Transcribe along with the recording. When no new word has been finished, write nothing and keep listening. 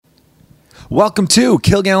Welcome to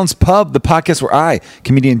Kilgallen's Pub, the podcast where I,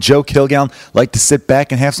 comedian Joe Kilgallen, like to sit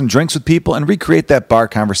back and have some drinks with people and recreate that bar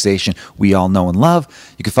conversation we all know and love.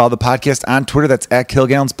 You can follow the podcast on Twitter, that's at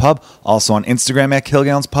Kilgallen's Pub. Also on Instagram at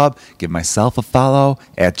Kilgallen's Pub. Give myself a follow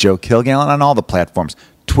at Joe Kilgallen on all the platforms.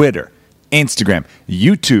 Twitter, Instagram,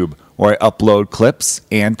 YouTube, where I upload clips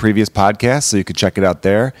and previous podcasts, so you can check it out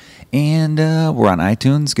there. And we're on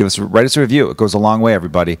iTunes. Write us a review. It goes a long way,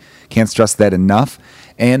 everybody. Can't stress that enough.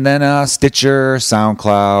 And then Stitcher,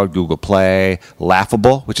 SoundCloud, Google Play,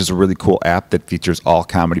 Laughable, which is a really cool app that features all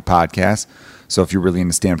comedy podcasts. So if you're really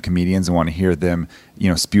into stand-up comedians and want to hear them,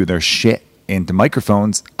 spew their shit into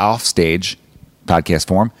microphones off stage, podcast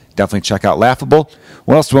form, definitely check out Laughable.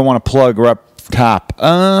 What else do I want to plug or up top?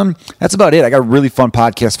 That's about it. I got a really fun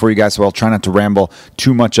podcast for you guys, so I'll try not to ramble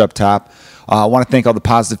too much up top. I want to thank all the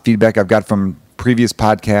positive feedback I've got from previous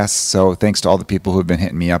podcasts, so thanks to all the people who have been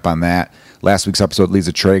hitting me up on that. Last week's episode,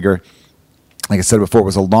 Lisa Traeger, like I said before, it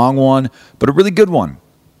was a long one, but a really good one.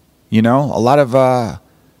 A lot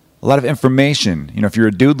of information. If you're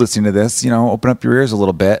a dude listening to this, open up your ears a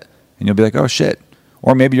little bit, and you'll be like, oh shit.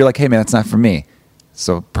 Or maybe you're like, hey man, that's not for me.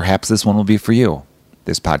 So perhaps this one will be for you.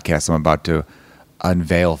 This podcast I'm about to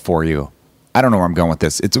unveil for you. I don't know where I'm going with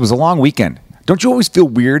this. It was a long weekend. Don't you always feel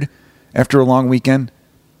weird after a long weekend?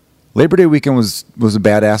 Labor Day weekend was a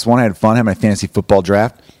badass one. I had fun. I had my fantasy football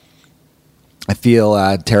draft. I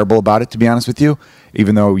feel terrible about it, to be honest with you,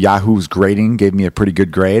 even though Yahoo's grading gave me a pretty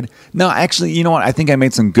good grade. No, actually, you know what? I think I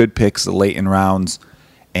made some good picks late in rounds,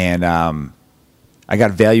 and I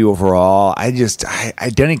got value overall. I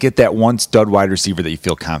didn't get that one stud wide receiver that you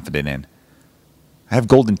feel confident in. I have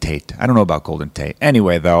Golden Tate. I don't know about Golden Tate.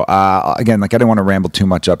 Anyway, though, again, I didn't want to ramble too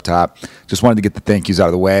much up top. Just wanted to get the thank yous out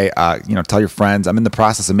of the way. Tell your friends. I'm in the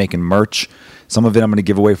process of making merch. Some of it I'm going to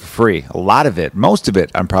give away for free. A lot of it, most of it,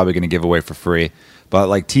 I'm probably going to give away for free. But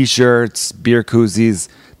like T-shirts, beer koozies,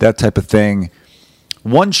 that type of thing.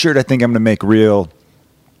 One shirt I think I'm going to make real,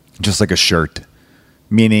 just like a shirt,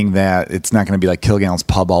 meaning that it's not going to be like Kilgallen's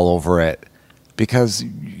Pub all over it. Because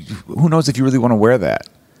who knows if you really want to wear that.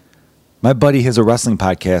 My buddy has a wrestling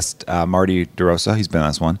podcast, Marty DeRosa. He's been on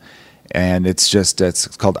this one. And it's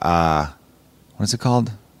called, what is it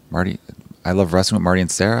called? Marty, I Love Wrestling with Marty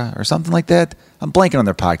and Sarah or something like that. I'm blanking on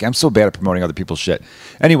their podcast. I'm so bad at promoting other people's shit.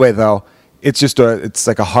 Anyway, though, it's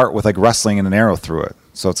like a heart with like wrestling and an arrow through it.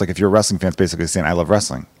 So it's like if you're a wrestling fan, it's basically saying, I love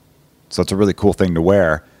wrestling. So it's a really cool thing to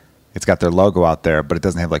wear. It's got their logo out there, but it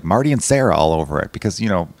doesn't have like Marty and Sarah all over it because,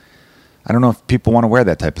 I don't know if people want to wear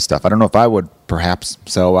that type of stuff. I don't know if I would, perhaps.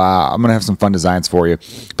 So I'm going to have some fun designs for you.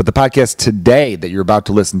 But the podcast today that you're about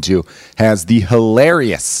to listen to has the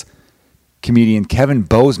hilarious comedian Kevin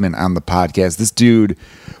Bozeman on the podcast. This dude,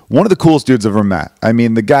 one of the coolest dudes I've ever met. I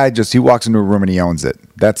mean, the guy he walks into a room and he owns it.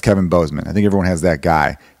 That's Kevin Bozeman. I think everyone has that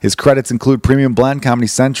guy. His credits include Premium Blend, Comedy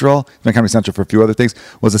Central. He's been Comedy Central for a few other things.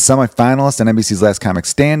 Was a semifinalist on NBC's Last Comic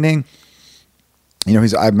Standing.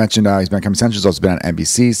 I've mentioned he's been on Comedy Central. He's also been on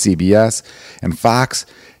NBC, CBS, and Fox.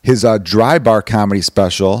 His dry bar comedy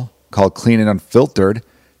special called Clean and Unfiltered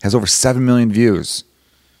has over 7 million views.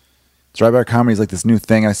 Dry bar comedy is like this new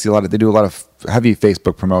thing. They do a lot of heavy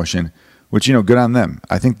Facebook promotion, which, good on them.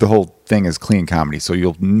 I think the whole thing is clean comedy, so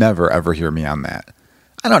you'll never, ever hear me on that.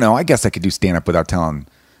 I don't know. I guess I could do stand-up without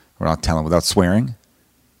swearing.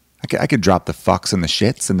 I could drop the fucks and the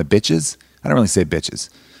shits and the bitches. I don't really say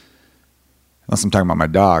bitches. Unless I'm talking about my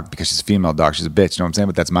dog, because she's a female dog. She's a bitch, you know what I'm saying?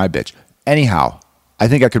 But that's my bitch. Anyhow, I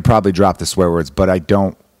think I could probably drop the swear words, but I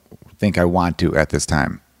don't think I want to at this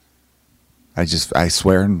time. I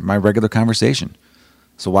swear in my regular conversation.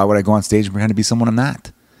 So why would I go on stage and pretend to be someone I'm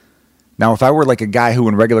not? Now, if I were like a guy who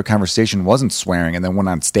in regular conversation wasn't swearing and then went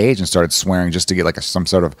on stage and started swearing just to get like some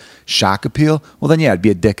sort of shock appeal, well then yeah, I'd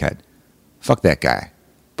be a dickhead. Fuck that guy.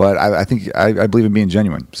 But I think I believe in being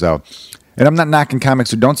genuine. So, and I'm not knocking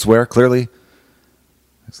comics who don't swear, clearly.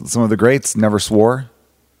 Some of the greats never swore,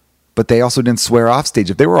 but they also didn't swear off stage.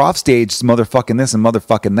 If they were off stage motherfucking this and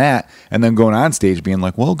motherfucking that, and then going on stage being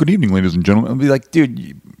like, well, good evening, ladies and gentlemen, I'd be like,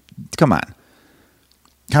 dude, come on.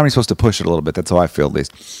 Comedy's supposed to push it a little bit. That's how I feel, at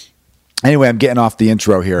least. Anyway, I'm getting off the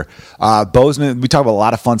intro here. Bozeman, we talk about a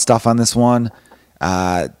lot of fun stuff on this one.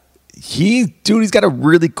 He's got a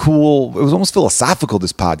really cool, it was almost philosophical,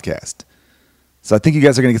 this podcast. So I think you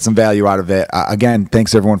guys are going to get some value out of it. Again,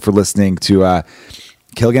 thanks everyone for listening to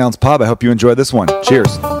Kilgallen's Pub. I hope you enjoy this one.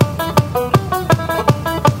 Cheers.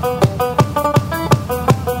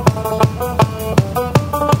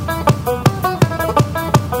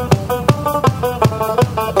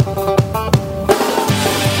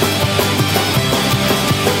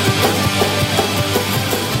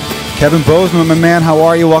 Kevin Bozeman, my man, how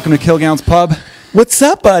are you? Welcome to Kilgallen's Pub. What's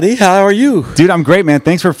up, buddy? How are you? Dude, I'm great, man.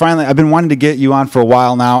 Thanks for finally. I've been wanting to get you on for a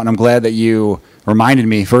while now, and I'm glad that you reminded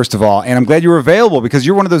me, first of all, and I'm glad you were available because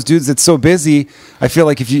you're one of those dudes that's so busy. I feel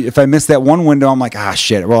like if I miss that one window, I'm like,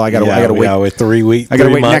 shit. Well, I gotta wait. Yeah, wait 3 weeks. I gotta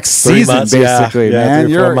wait months, next season, months, basically, man.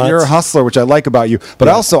 3 or 4 months. You're a hustler, which I like about you. But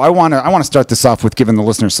also, I want to start this off with giving the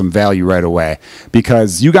listeners some value right away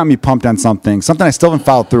because you got me pumped on something I still haven't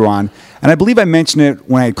followed through on, and I believe I mentioned it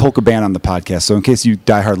when I had Cole Cabana on the podcast. So in case you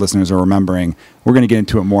diehard listeners are remembering, we're going to get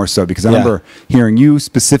into it more so because I remember hearing you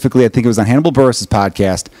specifically. I think it was on Hannibal Burris'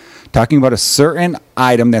 podcast, talking about a certain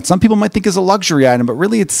item that some people might think is a luxury item, but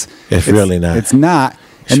really it's really not. It's not.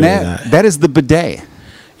 It's And really not. that is the bidet.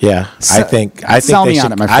 Yeah, So- I think sell they me should,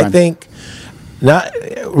 on it, my friend. I think not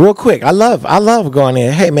real quick. I love going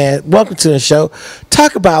in. Hey man, welcome to the show.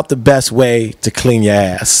 Talk about the best way to clean your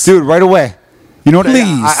ass. Dude, right away. You know what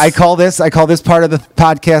Please. I call this? I call this part of the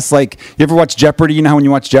podcast like, you ever watch Jeopardy? You know how when you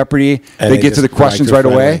watch Jeopardy, And they they get to the just questions like right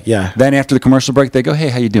right away? away. Yeah. Then after the commercial break, they go, "Hey,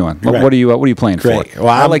 how you doing? Right. What are you playing Great. for?"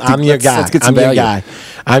 Well, I'm your let's- guy. Let's get some I'm value. your guy.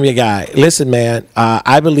 I'm your guy. Listen, man.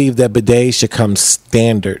 I believe that bidets should come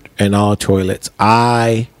standard in all toilets.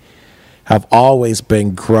 I have always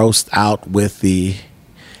been grossed out with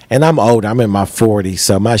and I'm old. I'm in my 40s,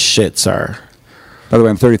 so my shits are By the way,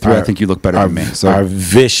 I'm 33. I think you look better than me. So are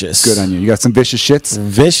vicious. good on you. You got some vicious shits.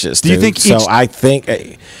 Vicious. Do you dude. think so? each-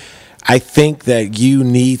 I think that you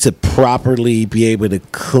need to properly be able to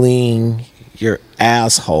clean your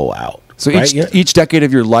asshole out. So right? each decade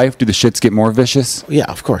of your life, do the shits get more vicious? Yeah,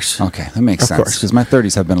 of course. Okay, that makes Of sense. course. Because my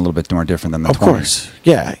 30s have been a little bit more different than the Of 20s. course,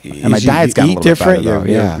 yeah. And my diet's gotten a little bit different.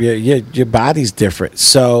 better, though, Your body's different.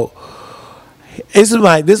 So this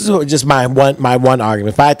is just my one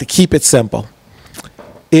argument. If I had to keep it simple,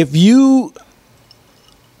 if you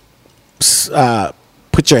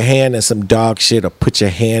put your hand in some dog shit or put your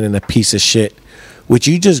hand in a piece of shit, would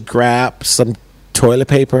you just grab some toilet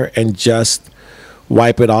paper and just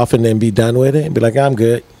wipe it off and then be done with it and be like, I'm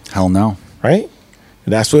good? Hell no. Right?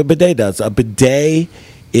 And that's what a bidet does. A bidet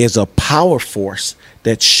is a power force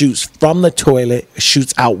that shoots from the toilet,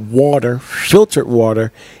 shoots out water, filtered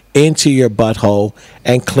water, into your butthole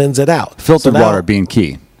and cleanse it out. Filtered So now- water being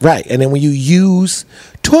key. Right. And then when you use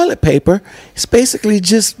toilet paper, it's basically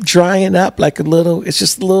just drying up like it's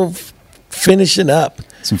just a little finishing up.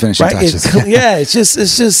 Some finishing Right? touches.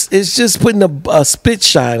 It's just putting a spit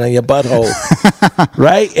shine on your butthole.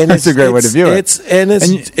 Right? And That's a great way to view it.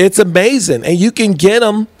 It's amazing. And you can get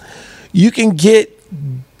them, you can get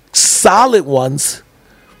solid ones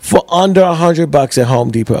for under $100 at Home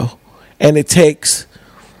Depot. And it takes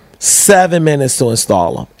 7 minutes to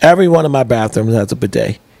install them. Every one of my bathrooms has a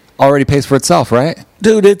bidet. Already pays for itself, right?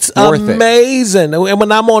 Dude, it's Worth it. amazing. And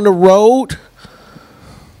when I'm on the road,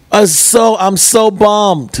 I'm so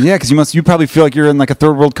bummed. Yeah, because you probably feel like you're in like a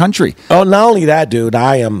third world country. Oh, not only that, dude,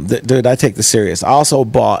 I take this serious. I also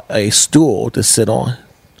bought a stool to sit on.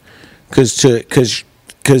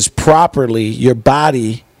 Cause properly your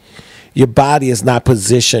body is not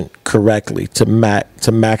positioned correctly to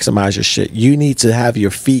maximize your shit. You need to have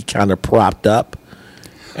your feet kind of propped up.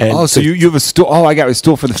 And So you have a stool. Oh, I got a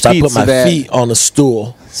stool for the so I feet. put my feet on the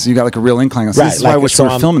stool. So you got like a real incline. So this is why I wish we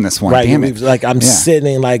were filming this one. Right, Damn it. like I'm Yeah.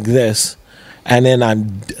 sitting like this, and then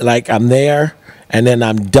I'm there, and then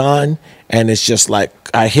I'm done, and it's just like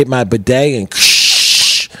I hit my bidet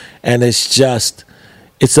and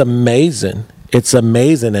it's amazing. It's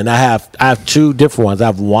amazing, and I have two different ones. I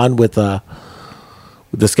have one with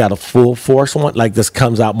that's got a full force one, like this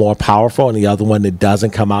comes out more powerful, and the other one that doesn't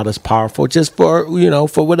come out as powerful, just for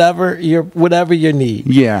whatever your need.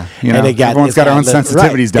 Yeah, And everyone's got their own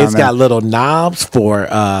sensitivities down It's there. got little knobs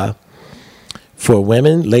for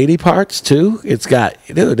women, lady parts too. It's got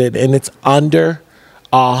and it's under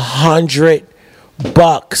 $100.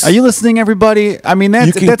 Are you listening, everybody? I mean,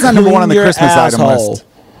 You can that's not number one on the clean your Christmas item asshole list.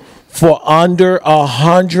 for under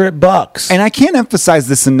 $100. And I can't emphasize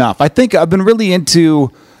this enough. I think I've been really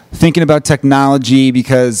into thinking about technology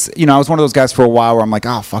because, I was one of those guys for a while where I'm like,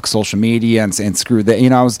 oh, fuck social media and screw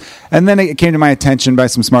that. And then it came to my attention by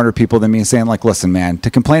some smarter people than me saying like, listen, man, to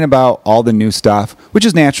complain about all the new stuff, which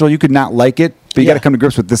is natural. You could not like it, but you got to come to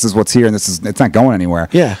grips with this is what's here and it's not going anywhere.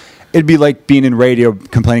 Yeah. It'd be like being in radio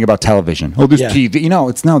complaining about television. Oh, this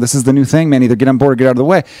TV. This is the new thing, man. Either get on board or get out of the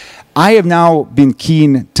way. I have now been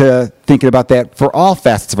keen to thinking about that for all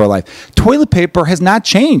facets of our life. Toilet paper has not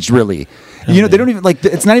changed, really. They don't even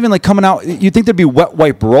it's not even like coming out. You'd think there'd be wet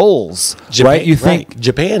wipe rolls, right? You think. Right.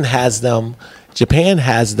 Japan has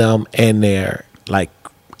them in there. Like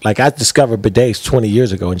I discovered bidets 20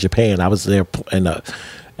 years ago in Japan. I was there in a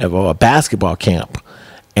basketball camp.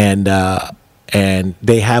 And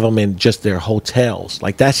they have them in just their hotels.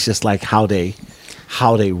 Like that's just like how they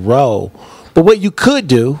how they roll. But what you could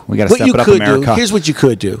do, We gotta what step you it up, could America. do, here's what you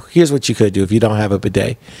could do. Here's what you could do if you don't have a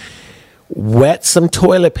bidet. Wet some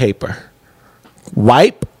toilet paper.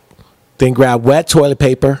 Wipe, then grab wet toilet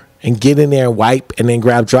paper and get in there and wipe, and then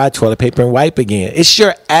grab dry toilet paper and wipe again. It's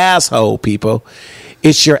your asshole, people.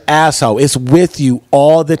 It's your asshole. It's with you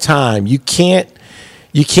all the time. You can't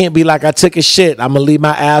be like, I took a shit, I'm gonna leave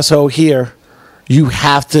my asshole here. You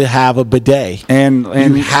have to have a bidet. And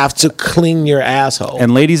you have to clean your asshole.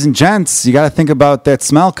 And ladies and gents, you got to think about that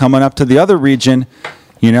smell coming up to the other region.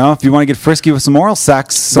 You know, if you want to get frisky with some oral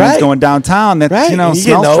sex, someone's Right. going downtown. That right. you know, You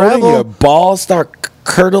smells get older, travel. your balls start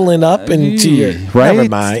curdling up into your. Right? Never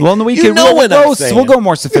mind. Well, we you can, know we'll, what I'm go, saying. we'll go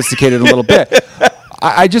more sophisticated a little bit.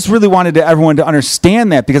 I just really wanted everyone to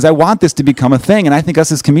understand that because I want this to become a thing, and I think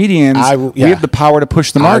us as comedians, we have the power to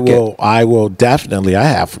push the market. I will definitely. I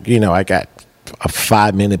have. I got a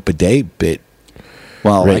 5-minute bidet bit.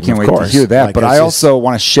 Well, I written, can't of wait to course. hear that. Like, But it's I just- also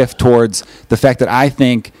want to shift towards the fact that I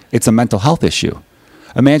think it's a mental health issue.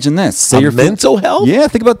 Imagine this. Say A you're mental health? Yeah,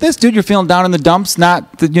 think about this, dude. You're feeling down in the dumps.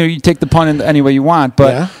 Not that, you take the pun in any way you want,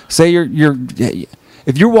 but Yeah. say you're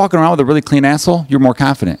if you're walking around with a really clean asshole, you're more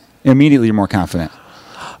confident. Immediately, you're more confident.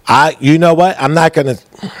 You know what? I'm not gonna.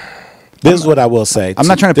 This is what I will say. I'm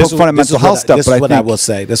not trying to poke fun at mental health stuff, This but is I what I think- will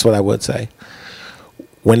say. This is what I would say.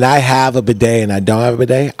 When I have a bidet and I don't have a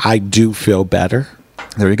bidet, I do feel better.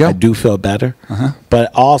 There you go. I do feel better.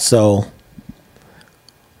 But also,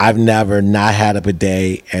 I've never not had a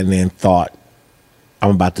bidet and then thought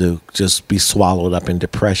I'm about to just be swallowed up in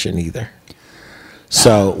depression either.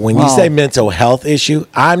 So when you Well- say mental health issue,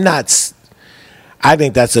 I'm not. I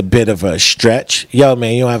think that's a bit of a stretch. Yo,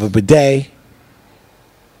 man, you don't have a bidet.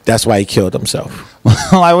 That's why he killed himself.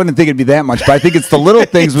 Well, I wouldn't think it'd be that much, but I think it's the little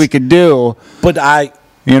things we could do. But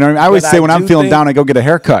You know what I mean? I always But say I when I'm do feeling think- down, I go get a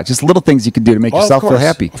haircut. Just little things you can do to make yourself feel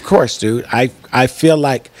happy. Of course, dude. I feel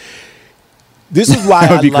like this is why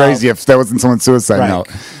That would I be love, crazy if that wasn't someone's suicide Right. note.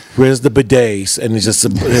 Where's the bidets? And it's just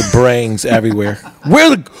brains everywhere. Where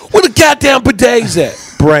the goddamn bidets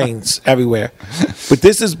at? Brains everywhere.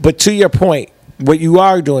 But to your point, what you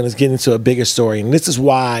are doing is getting to a bigger story, and this is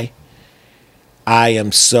why I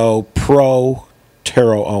am so pro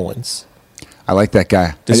Terrell Owens. I like that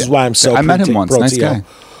guy. This is why I'm so. I met him once. pro Nice T.O.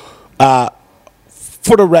 guy.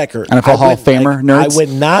 For the record, NFL Hall of Famer, nerds? I would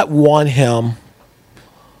not want him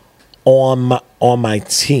on my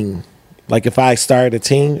team. Like if I started a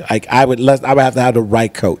team, like I would have to have the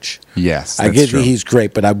right coach. Yes, I that's get true. that he's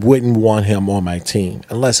great, but I wouldn't want him on my team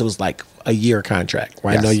unless it was like a year contract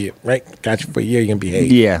where I Yes. know you got you for a year, you can behave.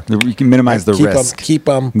 Yeah, you can minimize the risk. Keep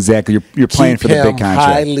him Exactly. You're playing for the big contract.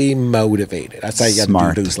 highly motivated. That's how you got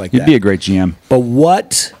Smart. to do dudes like You'd that. be a great GM. But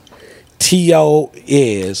what T.O.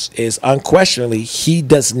 is unquestionably he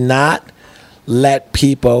does not let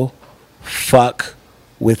people fuck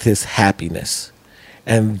with his happiness.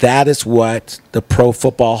 And that is what the Pro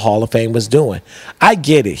Football Hall of Fame was doing. I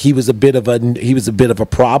get it. He was a bit of a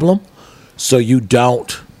problem. So you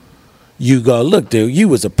go, look, dude, you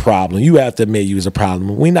was a problem. You have to admit you was a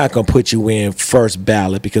problem. We're not going to put you in first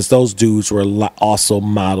ballot because those dudes were also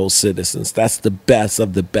model citizens. That's the best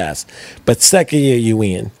of the best. But second year you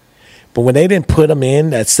in. But when they didn't put him in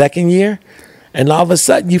that second year, and all of a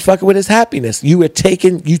sudden you fucking with his happiness. You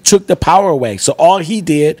took the power away. So all he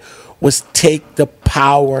did was take the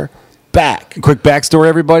power back. Quick backstory,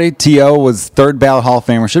 everybody. T.O. was third ballot Hall of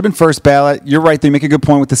Famer. Should have been first ballot. You're right. They make a good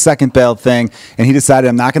point with the second ballot thing. And he decided,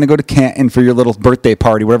 I'm not going to go to Canton for your little birthday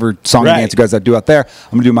party, whatever song and Right. dance you guys do out there.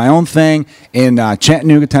 I'm going to do my own thing in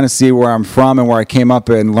Chattanooga, Tennessee, where I'm from and where I came up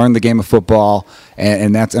and learned the game of football.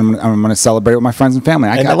 And I'm going to celebrate with my friends and family.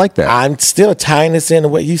 I like that. I'm still tying this into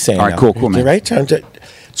what you're saying. All right, now. cool, man. Right?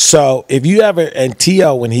 So if you ever, and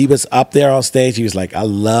T.O., when he was up there on stage, he was like, I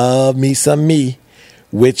love me some me,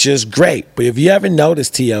 which is great. But if you ever notice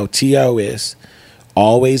T.O. is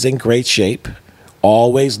always in great shape,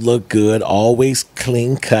 always look good, always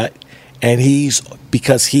clean cut. And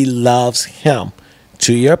because he loves him.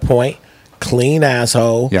 To your point, clean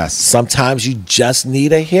asshole. Yes. Sometimes you just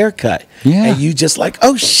need a haircut. Yeah. And you just like,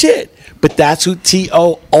 oh shit. But that's who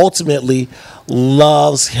T.O. ultimately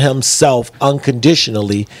loves himself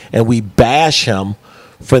unconditionally. And we bash him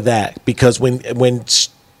for that. Because when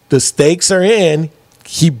the stakes are in,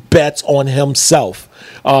 he bets on himself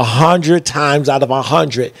 100 times out of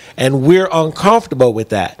 100. And we're uncomfortable with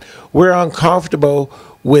that. We're uncomfortable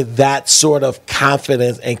with that sort of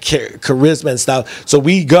confidence and charisma and stuff. So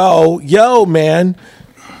we go, yo, man,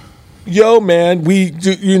 yo, man,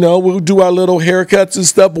 we'll do our little haircuts and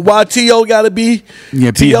stuff. But why T.O. got to be?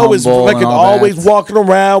 Yeah, be T.O. is humble and fucking all always that. walking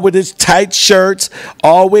around with his tight shirts,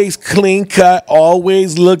 always clean cut,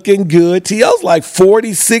 always looking good. T.O.'s like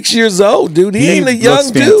 46 years old, dude. He ain't a young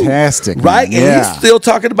looks dude. fantastic, man. Right? And Yeah. he's still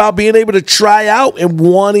talking about being able to try out and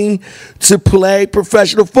wanting to play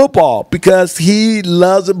professional football because he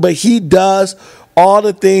loves it, but he does all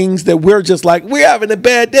the things that we're just like, we're having a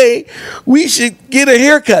bad day, we should get a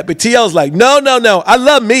haircut. But T.O.'s like, no, I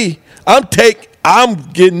love me. I'm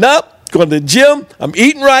getting up, going to the gym, I'm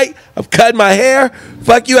eating right, I'm cutting my hair.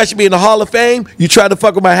 Fuck you, I should be in the Hall of Fame. You try to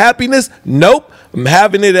fuck with my happiness? Nope. I'm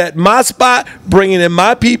having it at my spot, bringing in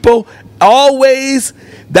my people. Always.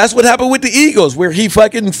 That's what happened with the Eagles, where he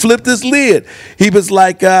fucking flipped his lid. He was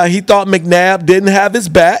like, he thought McNabb didn't have his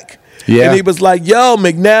back. Yeah. And he was like, yo,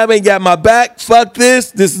 McNabb ain't got my back. Fuck this.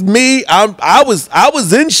 This is me. I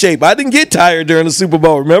was in shape. I didn't get tired during the Super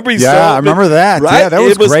Bowl. Remember? I remember that. Right? Yeah, that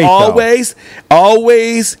was it was great,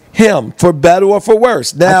 always him, for better or for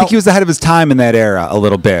worse. Now, I think he was ahead of his time in that era a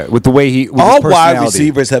little bit with the way with all his wide personality.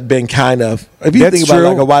 receivers have been kind of, if you That's think true. about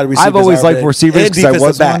like a wide receiver. I've always liked receivers because I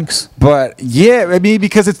was backs. one. But yeah, I mean,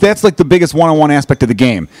 because that's like the biggest one-on-one aspect of the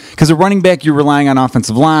game. Because a running back, you're relying on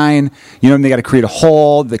offensive line. You know, and they got to create a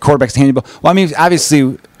hole. The quarterback's handing the ball. Well, I mean,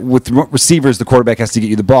 obviously with receivers, the quarterback has to get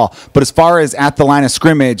you the ball. But as far as at the line of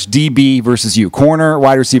scrimmage, DB versus you, corner,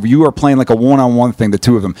 wide receiver, you are playing like a one-on-one thing, the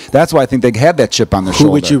two of them. That's why I think they have that chip on their shoulder.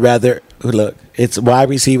 Who would you rather? Look, it's wide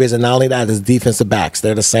receivers, and not only that, it's defensive backs.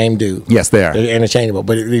 They're the same dude. Yes, they are. They're interchangeable.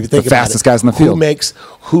 But if you think The about fastest it, guys in the field.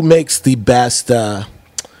 Who makes the best?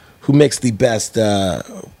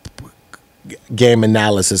 Game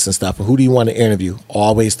analysis and stuff. Who do you want to interview?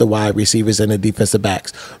 Always the wide receivers and the defensive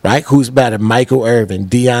backs, right? Who's better? Michael Irvin,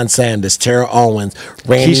 Deion Sanders, Terrell Owens,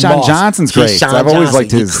 Randy Keyshawn Moss. Johnson's great. Keyshawn I've always Johnson,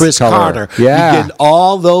 liked his Chris color. Carter. Yeah. You get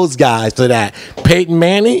all those guys to that. Peyton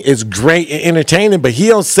Manning is great and entertaining, but he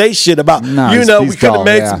don't say shit about, No, we he's could have dull,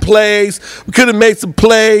 made yeah. some plays. We could have made some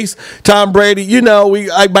plays. Tom Brady,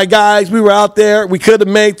 my guys, we were out there. We could have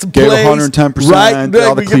made some Gave plays. 110%, Right?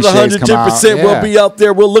 all the We give cliches come out. 110%. Yeah. We'll be out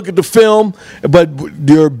there. We'll look at the film. But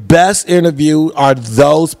your best interview are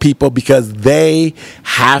those people because they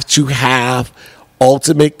have to have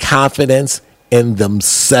ultimate confidence in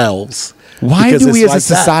themselves. Why Because do we it's as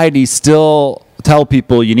a like that. society still tell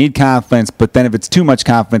people you need confidence, but then if it's too much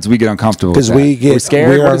confidence, we get uncomfortable? Because we're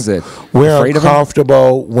scared. What is it? We're Afraid of it?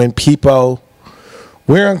 uncomfortable when people.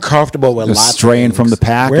 We're uncomfortable with Just lots of straying things. from the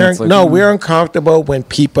pack, and it's like, We're uncomfortable when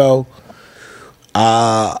people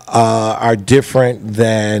are different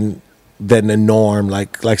than the norm.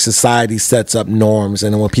 Like society sets up norms,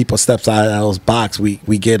 and then when people steps out of those box, we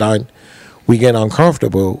get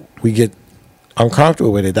uncomfortable. We get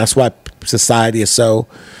uncomfortable with it. That's why society is so.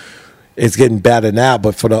 It's getting better now,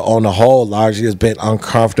 but on the whole, largely has been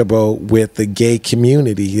uncomfortable with the gay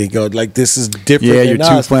community. They go like, "This is different." Yeah, than you're too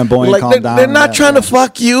us. flamboyant, Like, calm down, they're not yeah, trying to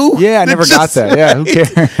fuck you. Yeah, I never They're got just that. Yeah, who cares,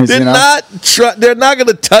 They're you know? They're not going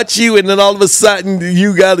to touch you, and then all of a sudden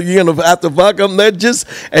you're going to have to fuck them.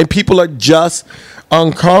 And people are just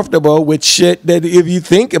uncomfortable with shit that, if you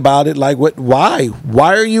think about it, like why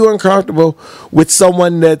are you uncomfortable with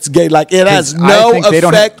someone that's gay? Like, it has 'Cause I no think they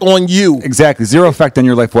don't effect on you. Exactly. Zero effect on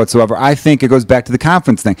your life whatsoever. I think it goes back to the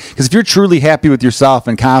confidence thing. Because if you're truly happy with yourself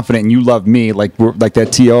and confident and you love me, like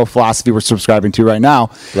that TO philosophy we're subscribing to right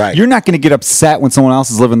now, Right. you're not going to get upset when someone else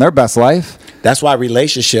is living their best life. That's why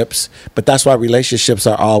relationships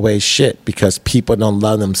are always shit, because people don't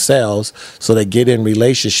love themselves, so they get in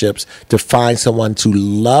relationships to find someone to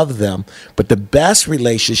love them. But the best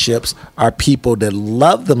relationships are people that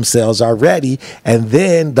love themselves already, and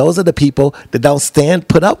then those are the people that don't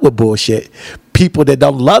put up with bullshit. People that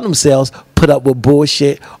don't love themselves put up with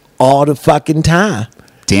bullshit all the fucking time.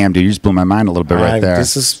 Damn, dude, you just blew my mind a little bit right there.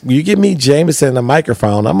 You give me Jameson a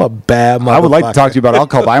microphone, I'm a bad motherfucker. I would like to talk to you about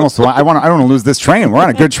alcohol, but I don't want to lose this train. We're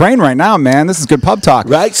on a good train right now, man. This is good pub talk.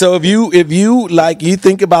 Right. So if you like, you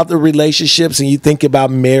think about the relationships and you think about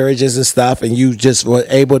marriages and stuff, and you just were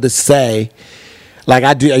able to say, like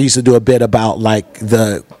I used to do a bit about like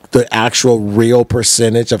the actual real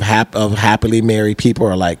percentage of happily married people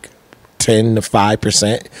are like 10 to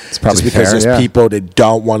 5%. It's probably just because fair, there's yeah. people that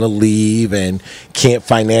don't want to leave and can't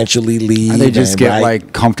financially leave. And they just get right?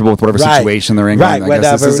 like comfortable with whatever Right. situation they're in. Right, Going, I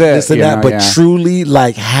guess whatever, this is it. this and you that, know, but yeah. truly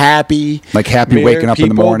like happy waking married up in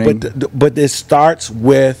the morning. But it starts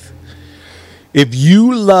with, if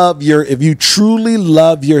you truly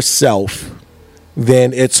love yourself,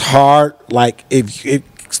 then it's hard. Like if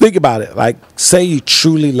think about it, like say you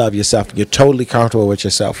truly love yourself, you're totally comfortable with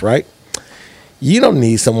yourself, right? You don't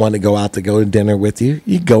need someone to go to dinner with you.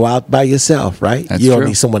 You go out by yourself, right? That's you don't true.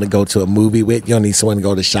 need someone to go to a movie with. You don't need someone to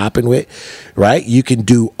go to shopping with, right? You can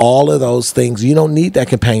do all of those things. You don't need that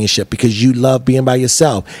companionship because you love being by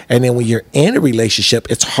yourself. And then when you're in a relationship,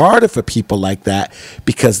 it's harder for people like that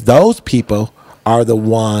because those people are the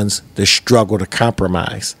ones that struggle to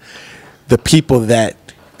compromise. The people that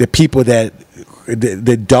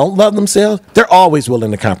don't love themselves, they're always willing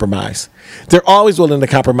to compromise. They're always willing to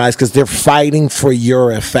compromise because they're fighting for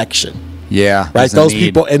your affection. Yeah. Right, there's a those need.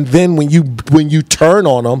 people, and then when you turn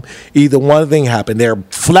on them, either one thing happen: they're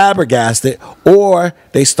flabbergasted, or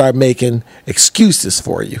they start making excuses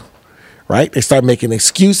for you. Right, they start making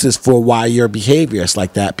excuses for why your behavior is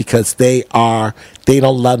like that because they don't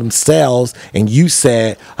love themselves, and you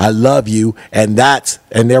said I love you, and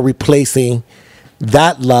they're replacing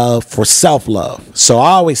that love for self-love. So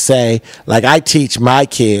I always say, like I teach my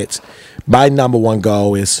kids, my number one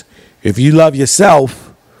goal is if you love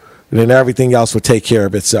yourself, then everything else will take care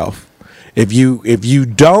of itself. If you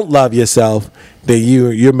don't love yourself, then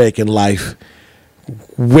you're making life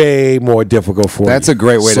way more difficult for you. That's a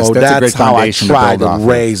great way to. So That's a great foundation how I try to build off to of.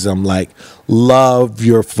 raise them. Like, love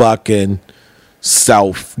your fucking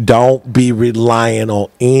self. Don't be relying on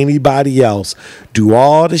anybody else. Do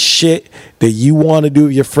all the shit that you want to do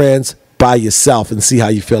with your friends by yourself and see how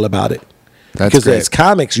you feel about it. That's Because great. as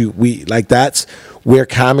comics, that's where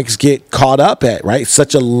comics get caught up at, right? It's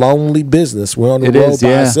such a lonely business. We're on the It road is, by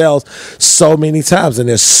yeah. ourselves so many times, and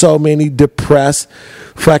there's so many depressed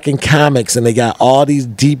fucking comics, and they got all these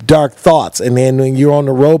deep, dark thoughts. And then when you're on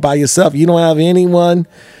the road by yourself, you don't have anyone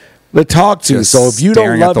to talk to. Just So if you don't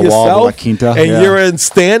staring at love the wall of La yourself Quinta, and yeah. you're in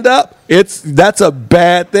stand-up, that's a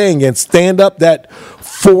bad thing. And stand-up, that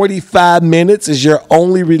 45 minutes is your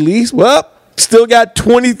only release. Well, still got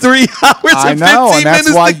 23 hours I and 15 know, and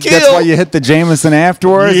minutes that's to kill. why you hit the Jameson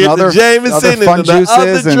afterwards. You hit and the other, Jameson other fun and the juices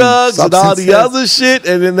other drugs and all the substances. other shit,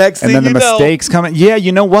 and the next And thing then the you know, mistakes coming. Yeah,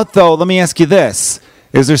 you know what though? Let me ask you this: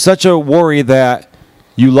 is there such a worry that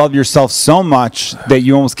you love yourself so much that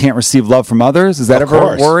you almost can't receive love from others? Is that Of ever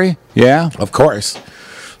course. a worry? Yeah. of course.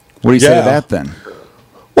 What do you say to Yeah. that then?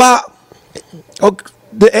 Well,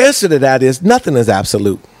 the answer to that is nothing is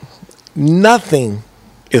absolute. Nothing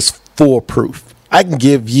is foolproof. I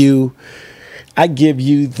give you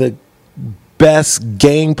the best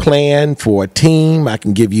game plan for a team. I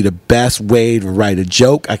can give you the best way to write a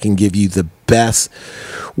joke. I can give you the best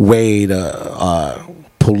way to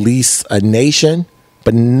police a nation,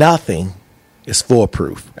 but nothing is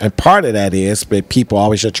foolproof. And part of that is that people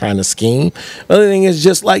always are trying to scheme. Other thing is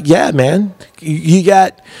just like, yeah, man, you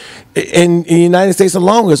got in the United States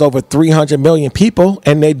alone, there's over 300 million people,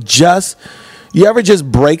 and they just. You ever just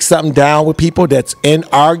break something down with people that's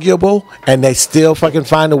inarguable and they still fucking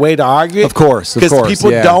find a way to argue it? Of course, Because people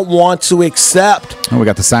yeah. don't want to accept. Oh, we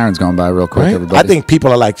got the sirens going by real quick, Right? everybody. I think people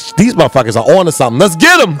are like, these motherfuckers are on to something. Let's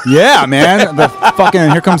get them. Yeah, man. The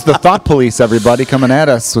fucking here comes the thought police. Everybody coming at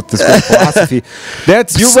us with this great philosophy. You're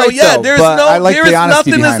right. Though, there's but no. I like there the is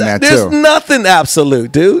honesty nothing behind is- that There's too. nothing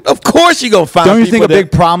absolute, dude. Of course you're gonna find. Don't you think people a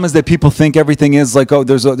big problem is that people think everything is like, oh,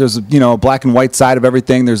 there's a black and white side of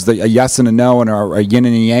everything. There's a yes and a no and a yin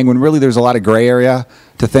and a yang. When really there's a lot of gray area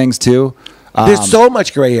to things too. There's so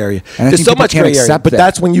much gray area. and I There's think so people much can't gray area. accept But that.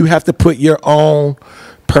 that's when you have to put your own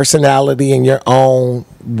personality and your own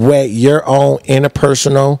way, your own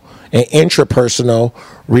interpersonal and intrapersonal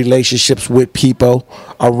relationships with people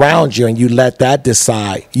around you, and you let that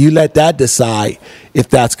decide. You let that decide if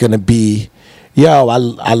that's going to be, yo,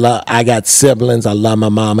 I got siblings. I love my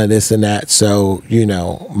mama, this and that. So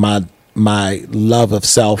my love of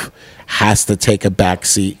self has to take a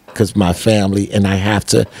backseat because my family, and I have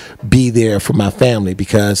to be there for my family,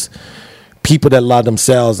 because people that love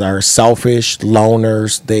themselves are selfish,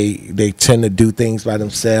 loners. They tend to do things by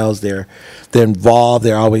themselves. They're involved.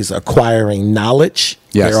 They're always acquiring knowledge.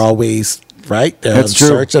 Yes. They're always right. They're That's in true.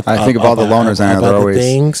 search of, I think of all the loners I know, of they're other always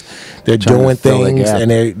things. They're trying to doing fill that things, gap.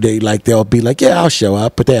 and they'll be like, yeah, I'll show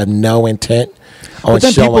up, but they have no intent on But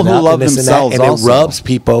then showing people who up love and this themselves and that, and also. it rubs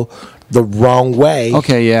people the wrong way.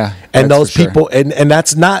 Okay, yeah. And that's those for sure. people, and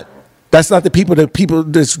that's not the people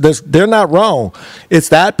they're not wrong. It's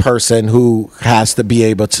that person who has to be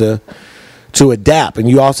able to adapt, and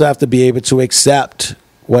you also have to be able to accept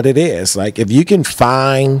what it is. Like, if you can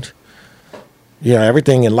find,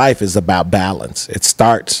 everything in life is about balance. It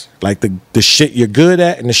starts like the shit you're good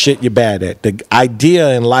at and the shit you're bad at. The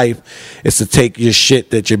idea in life is to take your shit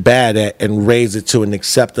that you're bad at and raise it to an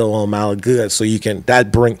acceptable amount of good, so you can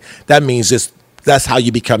that means that's how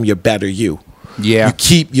you become your better you. Yeah. You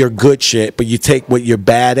keep your good shit, but you take what you're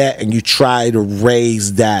bad at and you try to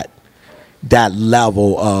raise that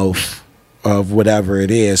level of of whatever it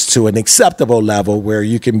is to an acceptable level where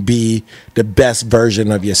you can be the best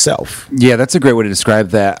version of yourself. Yeah, that's a great way to describe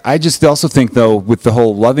that. I just also think, though, with the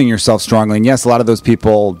whole loving yourself strongly, and yes, a lot of those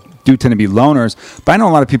people do tend to be loners, but I know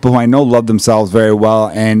a lot of people who I know love themselves very well,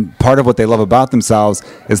 and part of what they love about themselves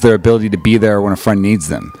is their ability to be there when a friend needs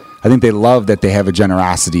them. I think they love that they have a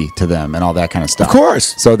generosity to them and all that kind of stuff. Of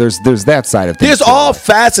course. So there's that side of things. There's too. all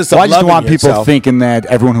facets of I just loving want people yourself. thinking that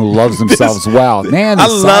everyone who loves themselves well. Man, I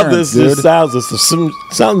these love sirens, this. dude.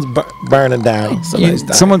 This sounds burning down. Somebody's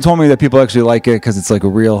dying. Someone told me that people actually like it because it's like a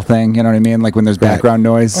real thing. You know what I mean? Like when there's background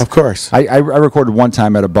noise. Of course. I recorded one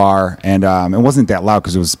time at a bar, and it wasn't that loud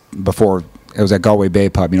because it was before. It was at Galway Bay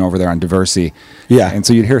Pub, over there on Diversey. Yeah. And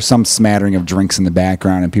so you'd hear some smattering of drinks in the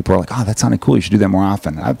background, and people are like, "Oh, that sounded cool. You should do that more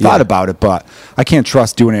often." I've thought about it, but I can't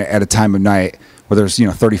trust doing it at a time of night where there's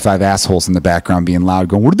 35 assholes in the background being loud,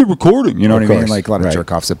 going, "What are they recording?" You know what I mean? Like a lot of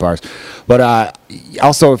jerk offs at bars. But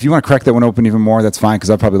also, if you want to crack that one open even more, that's fine because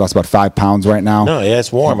I've probably lost about 5 pounds right now. No, yeah,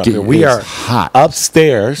 it's warm up here. We are hot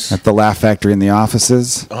upstairs at the Laugh Factory in the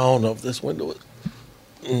offices. I don't know if this window is.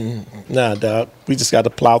 Nah, dog. We just got to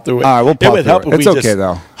plow through it. All right, we'll plow would through help it. if It's we okay, just,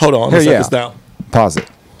 though. Hold on. Here, Let's set this down. Pause it. All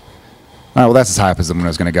right, well, that's as high up as the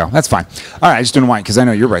window's going to go. That's fine. All right, I just didn't want because I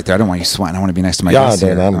know you're right there. I don't want you sweating. I want to be nice to my guests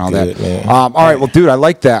here I'm and all good, that. man. All right, well, dude, I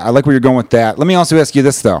like that. I like where you're going with that. Let me also ask you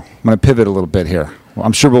this, though. I'm going to pivot a little bit here. Well,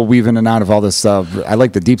 I'm sure we'll weave in and out of all this. I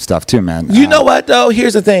like the deep stuff, too, man. You know what, though?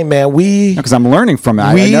 Here's the thing, man. Because I'm learning from it.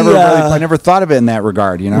 I never thought of it in that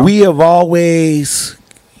regard, We have always,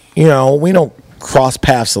 we don't cross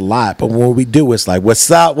paths a lot, but when we do, it's like, what's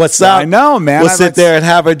up? I know, man. We'll sit there and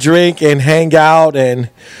have a drink and hang out, and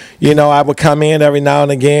I would come in every now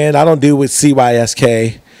and again. I don't do with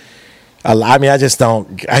CYSK. I mean,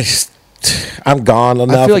 I'm gone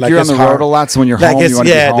enough. I feel like you're on the road a lot, so when you're home, you want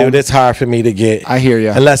to be home. Dude, it's hard for me to get. I hear you.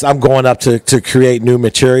 Unless I'm going up to create new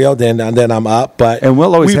material, then I'm up. But and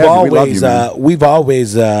we'll always have you. We love you, man. We've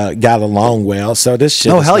always got along well. So this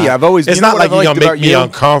shit. Oh hell yeah! I've always. It's not like you're gonna make me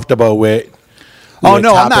uncomfortable with. Oh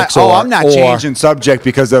no, I'm not. I'm not changing subject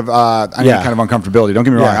because of any kind of uncomfortability. Don't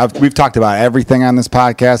get me wrong. We've talked about everything on this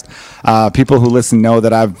podcast. People who listen know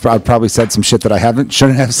that I've probably said some shit that I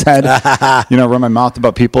shouldn't have said. Run my mouth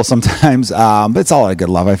about people sometimes. But it's all out of good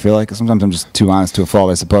love. I feel like sometimes I'm just too honest to a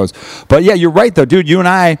fault, I suppose. But yeah, you're right though, dude. You and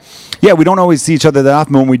I, we don't always see each other that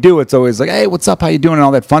often. But when we do, it's always like, hey, what's up? How you doing? And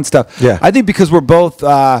all that fun stuff. Yeah. I think because we're both.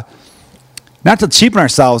 Not to cheapen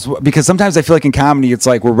ourselves, because sometimes I feel like in comedy, it's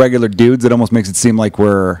like we're regular dudes. It almost makes it seem like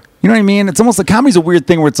we're, you know what I mean? It's almost like comedy's a weird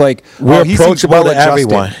thing where it's like, we're approachable to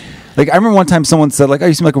everyone. Like I remember one time someone said like, "Oh,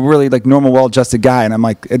 you seem like a really like normal, well-adjusted guy," and I'm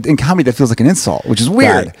like, in comedy that feels like an insult, which is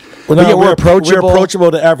weird. Right. Well, no, we're approachable. We're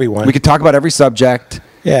approachable to everyone. We could talk about every subject.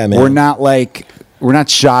 Yeah, man. We're not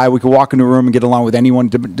shy. We could walk into a room and get along with anyone.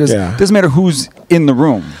 Doesn't matter who's in the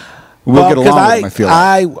room. We'll get along with them, I feel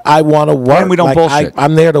like. I want to work. And we don't bullshit.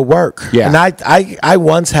 I'm there to work. Yeah. And I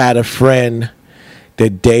once had a friend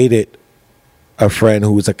that dated a friend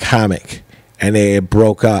who was a comic, and they had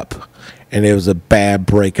broke up, and it was a bad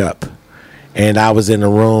breakup. And I was in the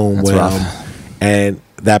room with him, and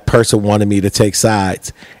that person wanted me to take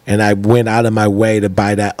sides. And I went out of my way to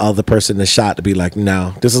buy that other person the shot to be like,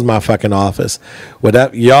 no, this is my fucking office.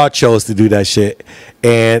 Y'all chose to do that shit.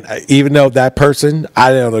 And even though that person,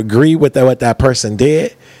 I don't agree with what that person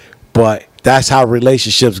did, but that's how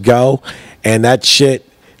relationships go. And that shit,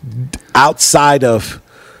 outside of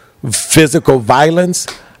physical violence,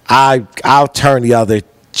 I'll turn the other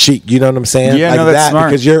cheek. You know what I'm saying? Yeah, no, that's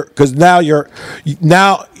smart. Because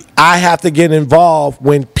now I have to get involved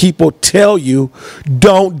when people tell you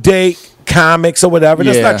don't date comics or whatever.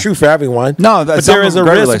 That's not true for everyone. No, but there is a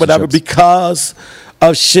risk, whatever, because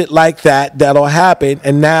of shit like that'll happen.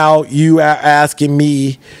 And now you are asking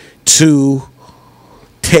me to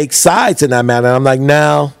take sides in that matter. And I'm like,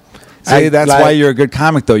 no. See, that's why you're a good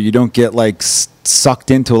comic, though. You don't get like sucked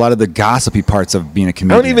into a lot of the gossipy parts of being a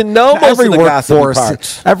comedian. I don't even know most of the gossipy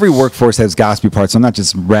parts. Every workforce has gossipy parts. So I'm not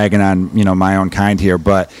just ragging on my own kind here,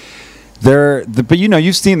 but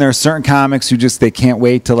you've seen there are certain comics who just they can't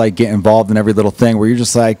wait to like get involved in every little thing. Where you're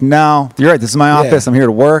just like, no, you're right. This is my office. I'm here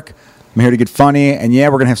to work. I'm here to get funny, and we're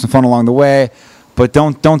gonna have some fun along the way. But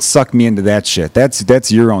don't suck me into that shit.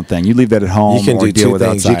 That's your own thing. You leave that at home. You can do two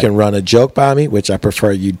things. Outside. You can run a joke by me, which I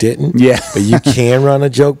prefer you didn't. Yeah. But you can run a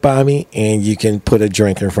joke by me, and you can put a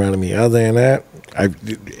drink in front of me. Other than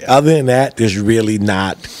that, there's really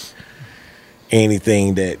not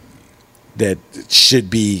anything that should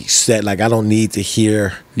be said. Like I don't need to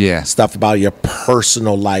hear stuff about your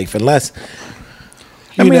personal life unless.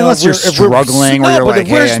 Unless you're struggling, or you're like,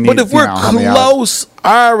 hey, I need. But if we're close,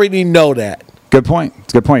 I already know that. Good point.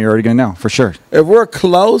 It's a good point. You're already going to know for sure. If we're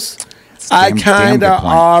close, I kind of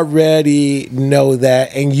already know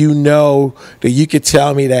that, and you know that you could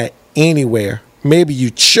tell me that anywhere. Maybe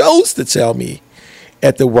you chose to tell me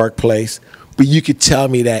at the workplace, but you could tell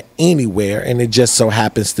me that anywhere, and it just so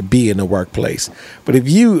happens to be in the workplace. But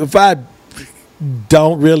if I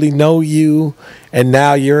don't really know you, and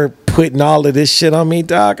now you're putting all of this shit on me,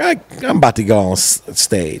 dog, I'm about to go on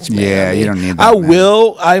stage, man. Yeah, I mean, you don't need that. I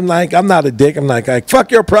will. I'm not a dick. I'm like, fuck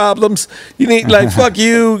your problems. You need, fuck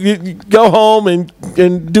you. You go home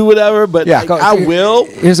and do whatever. But yeah, I will.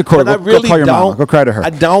 Here's a quote. Go call your mom. Go cry to her. I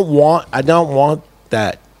don't want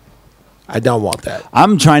that. I don't want that.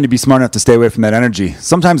 I'm trying to be smart enough to stay away from that energy.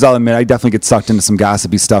 Sometimes I'll admit I definitely get sucked into some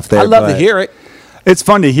gossipy stuff there. I love to hear it. It's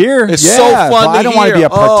fun to hear. It's so fun to I don't want to be a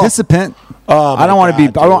participant. I don't want to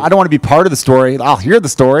be. I don't want to be part of the story. I'll hear the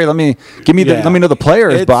story. Let me know the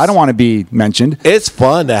players, but I don't want to be mentioned. It's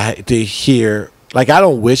fun to hear. Like, I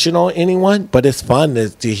don't wish it on anyone, but it's fun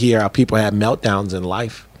to hear how people have meltdowns in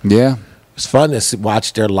life. Yeah, it's fun to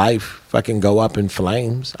watch their life fucking go up in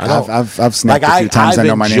flames. I've snapped a few times. I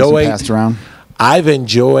know my name's been passed around. I've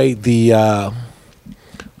enjoyed the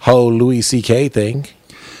whole Louis C.K. thing.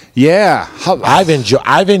 Yeah, I've enjoyed.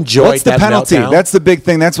 What's the penalty? Meltdown. That's the big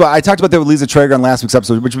thing. That's why I talked about that with Lisa Traeger on last week's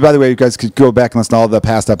episode. Which, by the way, you guys could go back and listen to all the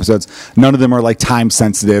past episodes. None of them are like time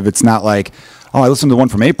sensitive. It's not like, oh, I listened to the one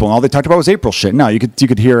from April and all they talked about was April shit. No, you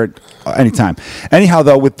could hear it anytime. Anyhow,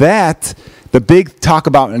 though, with that, the big talk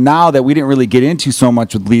about now that we didn't really get into so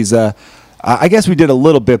much with Lisa, I guess we did a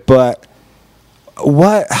little bit, but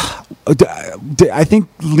what I think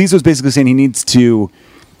Lisa was basically saying he needs to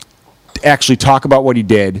actually talk about what he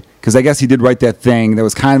did, because I guess he did write that thing that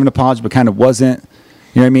was kind of an apology but kind of wasn't.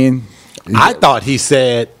 You know what I mean? I thought he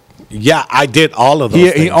said, yeah, I did all of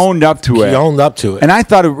those things. He owned up to it. He owned up to it. And I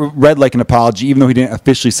thought it read like an apology, even though he didn't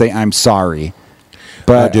officially say, I'm sorry.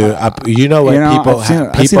 But you know what?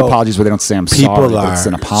 I've seen apologies where they don't say I'm sorry. People but it's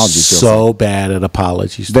an apology. so bad at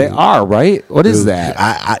apologies. They are, right? What is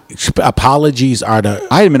that? Apologies are the...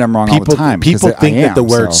 I admit I'm wrong all the time. People think that the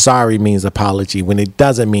word sorry means apology when it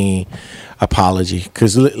doesn't mean apology.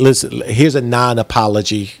 Because listen, here's a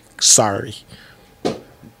non-apology sorry.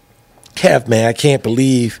 Kev, man, I can't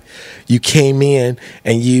believe you came in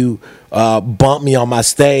and you bumped me on my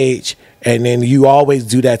stage, and then you always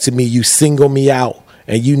do that to me. You single me out.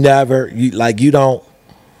 And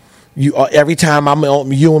every time I'm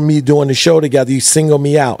on you and me doing the show together, you single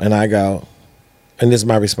me out. And I go, and this is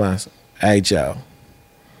my response. Hey, Joe,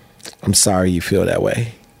 I'm sorry you feel that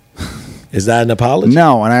way. Is that an apology?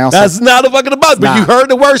 No, and I also... That's not a fucking apology, but you heard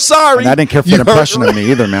the word sorry. And I didn't care for that impression of me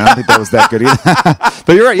either, man. I don't think that was that good either.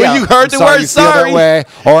 But you're right, yeah. Well, you heard the word sorry.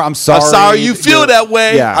 Or I'm sorry. I'm sorry you feel that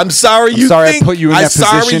way. Yeah. I'm sorry I put you in that position.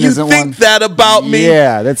 I'm sorry you think that about me.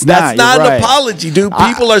 Yeah, that's not an apology, dude.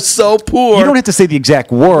 People are so poor. You don't have to say the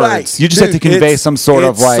exact words. Right. You just have to convey some sort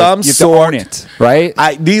of like... You have to own it, right?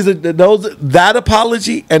 That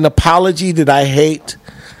apology, an apology that I hate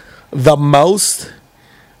the most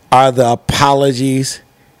are the apologies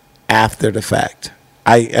after the fact.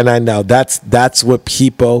 I know that's what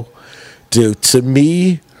people do. To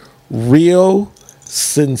me, real,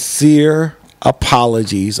 sincere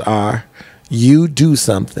apologies are you do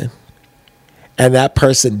something and that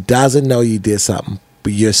person doesn't know you did something,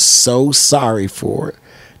 but you're so sorry for it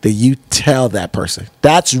that you tell that person.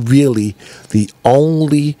 That's really the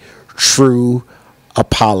only true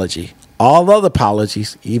apology. All other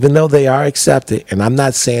apologies, even though they are accepted, and I'm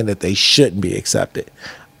not saying that they shouldn't be accepted,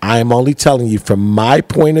 I am only telling you from my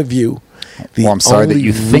point of view. I'm sorry that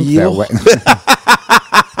you think that way.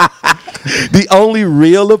 The only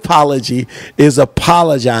real apology is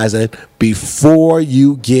apologizing before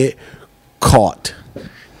you get caught.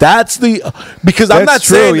 Because I'm not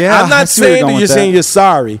saying that you're saying you're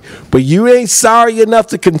sorry, but you ain't sorry enough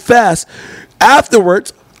to confess.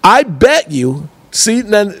 Afterwards, I bet you. See,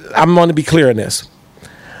 then I'm going to be clear on this.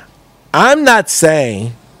 I'm not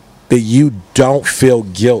saying that you don't feel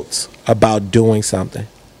guilt about doing something.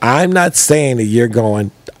 I'm not saying that you're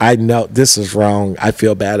going, I know this is wrong. I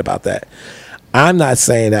feel bad about that. I'm not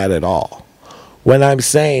saying that at all. What I'm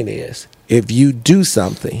saying is, if you do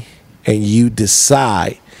something and you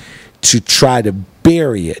decide to try to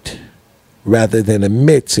bury it rather than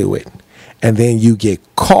admit to it, and then you get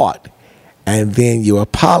caught, and then you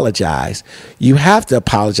apologize. You have to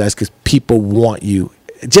apologize because people want you.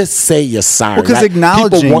 Just say you're sorry. Well, because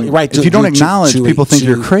acknowledging, if you don't acknowledge, people think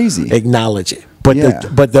you're crazy. Acknowledge it. But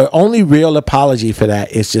the only real apology for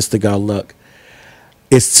that is just to go, look,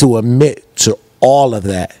 it's to admit to all of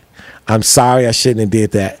that. I'm sorry I shouldn't have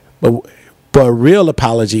did that. But a real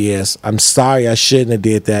apology is, I'm sorry I shouldn't have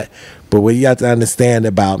did that. But what you have to understand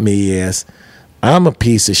about me is, I'm a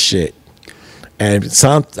piece of shit.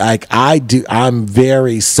 And I'm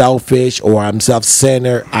very selfish, or I'm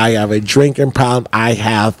self-centered. I have a drinking problem. I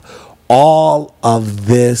have all of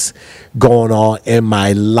this going on in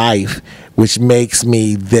my life, which makes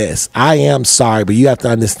me this. I am sorry, but you have to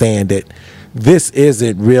understand that this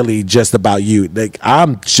isn't really just about you. Like,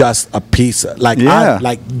 I'm just a piece of, like, Yeah. I'm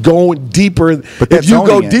like going deeper. But If you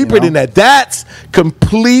go owning it, deeper you know? than that, that's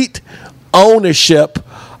complete ownership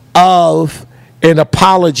of an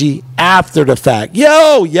apology after the fact.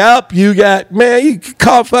 Yo, yep, you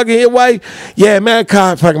call fucking your wife. Yeah, man,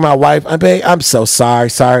 call fucking my wife. I'm so sorry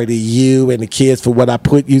to you and the kids for what I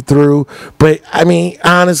put you through. But I mean,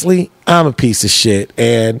 honestly, I'm a piece of shit.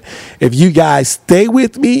 And if you guys stay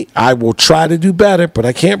with me, I will try to do better, but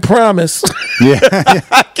I can't promise. Yeah.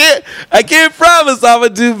 I can't promise I'm gonna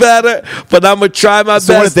do better, but I'm gonna try my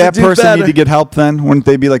So best wouldn't that to do person better. need to get help then? Wouldn't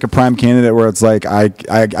they be like a prime candidate where it's like, I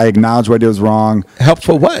acknowledge what I did was wrong? Help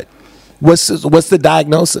for what? What's the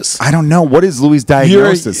diagnosis? I don't know. What is Louis'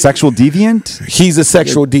 diagnosis? Sexual deviant? He's a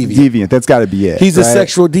sexual deviant. Deviant. That's got to be it. He's a right?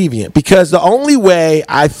 sexual deviant, because the only way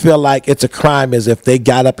I feel like it's a crime is if they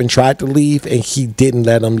got up and tried to leave and he didn't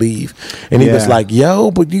let them leave, and he was Yeah. like,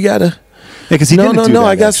 "Yo, but you gotta." Yeah, 'cause he No, didn't do that,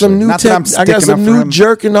 I got some actually. new Not that I'm I got sticking some up for new him.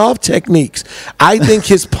 jerking off techniques. I think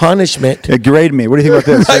his punishment. Yeah, grade me. What do you think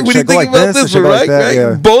about this? Right, what do you Should I go think like about or this should one, I go like right? that? Right?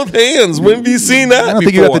 Yeah. Both hands. When have you seen that? I don't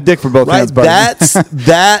think you got the dick for both right? hands, buddy.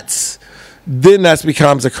 That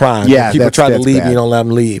becomes a crime. Yeah, When people that's- try to that's leave, bad. you don't let them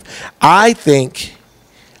leave. I think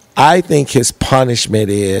his punishment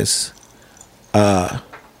is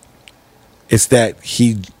that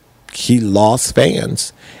he lost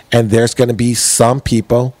fans, and there's going to be some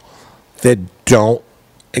people that don't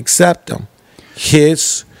accept him.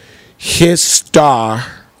 His star,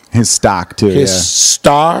 His stock, too. his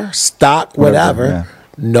yeah. stock, Whatever, whatever, yeah.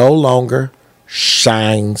 no longer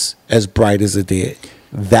shines as bright as it did.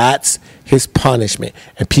 That's his punishment.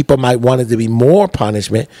 And people might want it to be more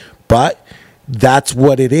punishment, but that's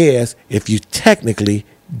what it is if you technically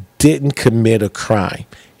didn't commit a crime.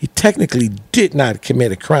 He technically did not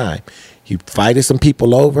commit a crime. He invited some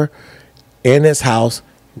people over in his house,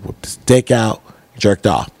 whipped his dick out, jerked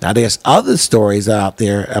off. Now, there's other stories out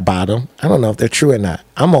there about him. I don't know if they're true or not.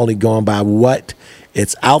 I'm only going by what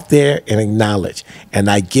it's out there and acknowledged. And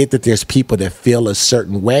I get that there's people that feel a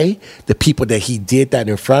certain way. The people that he did that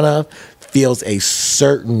in front of feels a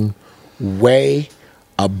certain way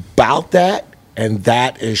about that. And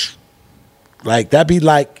that is like,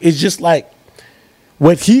 it's just like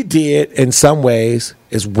what he did in some ways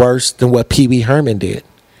is worse than what Pee Wee Herman did.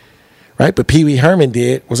 Right? But Pee Wee Herman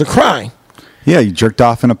did was a crime. Yeah, you jerked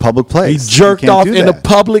off in a public place. He jerked You can't off do in a that.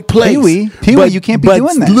 public place. Pee-wee, you can't be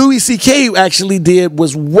doing that. But Louis C.K. actually did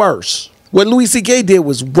was worse. What Louis C.K. did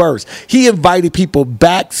was worse. He invited people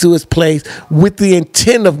back to his place with the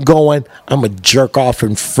intent of going, I'm going to jerk off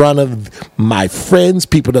in front of my friends,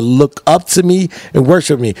 people that look up to me and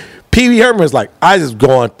worship me. Pee Wee Herman was like, I just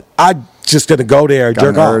going to go there and Got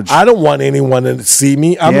jerk an off. urge. I don't want anyone to see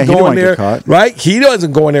me. I'm Yeah, he don't going wanna get there, caught. right? He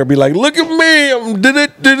doesn't go in there and be like, look at me. I'm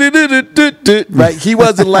right? He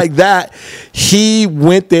wasn't like that. He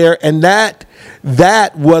went there, and that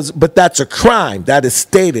was, but that's a crime. That is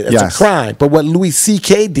stated as Yes. a crime. But what Louis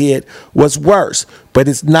C.K. did was worse, but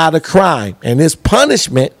it's not a crime. And his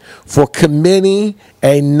punishment for committing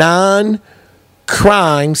a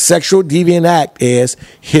non-crime sexual deviant act is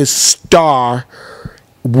his star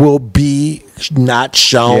will be not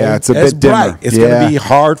shown Yeah, it's a as bit dimmer. bright. It's going Yeah. to be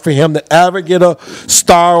hard for him to ever get a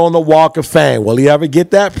star on the Walk of Fame. Will he ever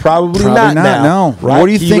get that? Probably not now. No. Right? What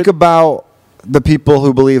do you He think would- about the people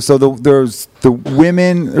who believe? So there's the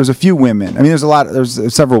women. There's a few women. I mean,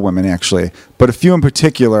 there's several women actually, but a few in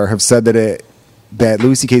particular have said that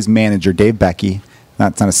Louis C.K.'s manager, Dave Becky,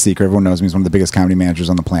 it's not a secret. Everyone knows him. He's one of the biggest comedy managers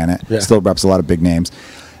on the planet. Yeah. Still reps a lot of big names.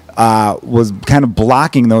 Was kind of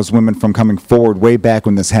blocking those women from coming forward way back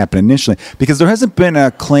when this happened initially, because there hasn't been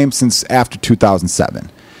a claim since after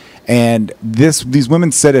 2007. And these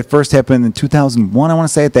women said it first happened in 2001, I want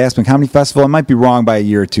to say, at the Aspen Comedy Festival. I might be wrong by a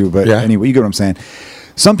year or two, but Yeah. anyway, you get what I'm saying.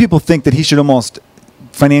 Some people think that he should almost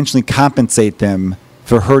financially compensate them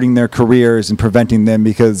for hurting their careers and preventing them,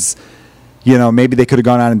 because maybe they could have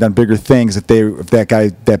gone on and done bigger things if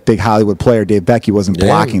that big Hollywood player, Dave Becky, wasn't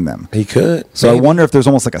blocking them. He could. So Maybe. I wonder if there's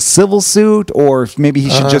almost like a civil suit, or if maybe he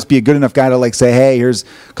should just be a good enough guy to like say, hey, here's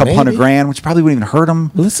a couple Maybe. $100,000, which probably wouldn't even hurt him.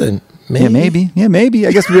 Listen, Yeah, maybe. Yeah, maybe.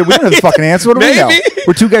 I guess we don't have the fucking answer. What do we know? Maybe.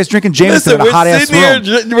 We're two guys drinking Jameson in a we're hot ass sitting room.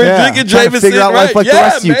 here, we're drinking trying to Jameson, figure out life right? like the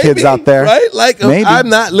rest of you maybe, kids out there. right? Like maybe. I'm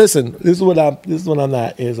not. Listen, this is what I'm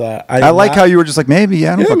not. Is I like how you were just like maybe.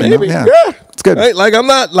 Yeah, I don't Yeah, fucking maybe. know. Yeah. It's good. Right? Like I'm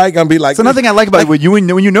not like I'm be like. It's another thing I like about it. When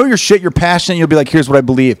you know your shit, you're passionate. You'll be like, "Here's what I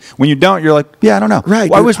believe." When you don't, you're like, "Yeah, I don't know." Right.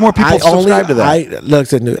 Well, I wish more people subscribe to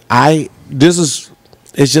that.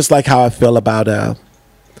 It's just like how I feel about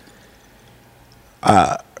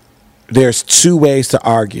there's two ways to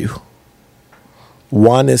argue.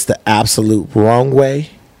 One is the absolute wrong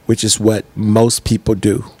way, which is what most people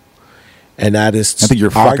do. And that is I think you're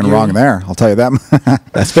fucking wrong there. I'll tell you that.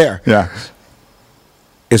 That's fair. Yeah.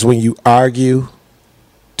 Is when you argue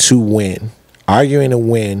to win. Arguing to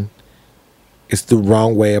win is the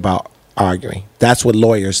wrong way about arguing. That's what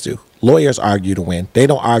lawyers do. Lawyers argue to win. They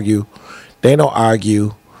don't argue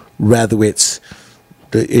whether it's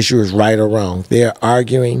the issue is right or wrong. They're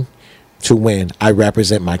arguing to win. I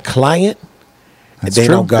represent my client. That's They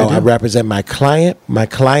true. don't go, They do. I represent my client. My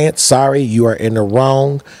client, sorry, you are in the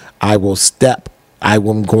wrong. I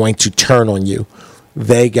am going to turn on you.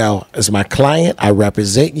 They go, as my client, I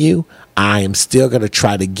represent you. I am still going to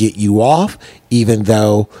try to get you off, even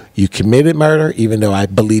though you committed murder, even though I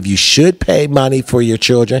believe you should pay money for your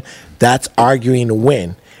children. That's arguing to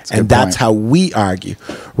win. And that's how we argue,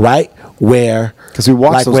 right? Where 'Cause we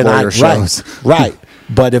watch those lawyer shows. Right.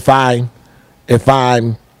 But if I'm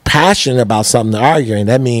passionate about something arguing,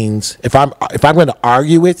 that means if I'm going to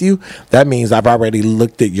argue with you, that means I've already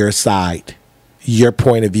looked at your side, your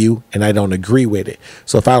point of view, and I don't agree with it.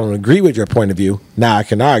 So if I don't agree with your point of view, now I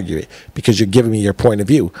can argue it because you're giving me your point of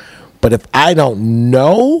view. But if I don't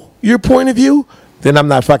know your point of view, then I'm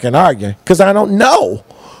not fucking arguing because I don't know.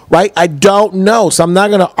 Right? I don't know. So I'm not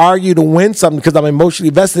going to argue to win something because I'm emotionally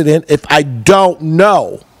invested in if I don't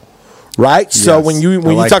know. Right? So Yes, when you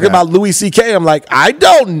I like talk that. about Louis C.K., I'm like, I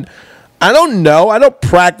don't know. I don't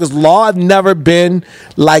practice law. I've never been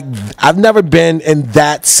in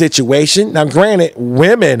that situation. Now, granted,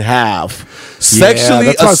 women have sexually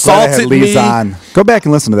that's why I was glad I had assaulted Lee's me. on. Go back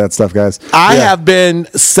and listen to that stuff, guys. I Yeah. have been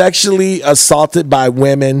sexually assaulted by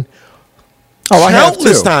women. Oh, I have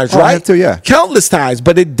Countless too. times, Oh, I right? have too, yeah. Countless times,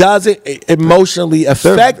 but it doesn't emotionally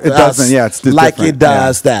affect It doesn't, us yeah, it's like different, it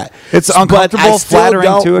does that. It's But I uncomfortable, still flattering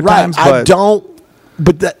don't- too at right, times, I but don't.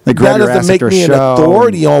 But that they grab your doesn't ass make after a me an show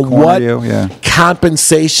authority and on corner what you, yeah.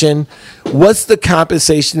 compensation. What's the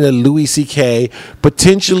compensation that Louis C.K.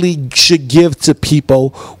 potentially should give to people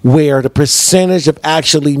where the percentage of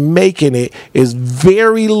actually making it is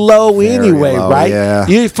very low anyway, low, right? yeah.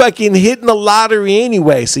 You're fucking hitting the lottery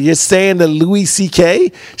anyway. So you're saying that Louis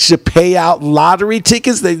C.K. should pay out lottery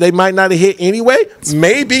tickets that they might not have hit anyway?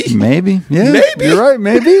 Maybe. Maybe. Yeah. Maybe. You're right.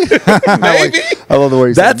 Maybe. Maybe. I love the way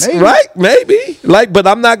you said That's maybe. right. Maybe. Like, but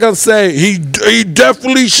I'm not gonna say he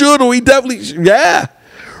definitely should or he definitely yeah.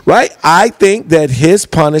 Right? I think that his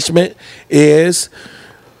punishment is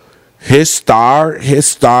his star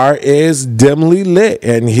is dimly lit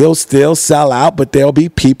and he'll still sell out, but there'll be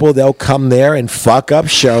people that'll come there and fuck up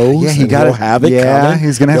shows. Yeah, he and gotta he'll have it coming.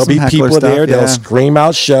 he's gonna have there'll some be heckler people stuff, there, they'll yeah. scream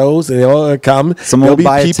out shows and they'll come. Someone There'll will be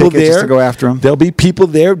buy a people ticket just to go after him. There'll be people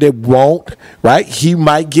there that won't, right? He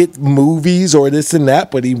might get movies or this and that,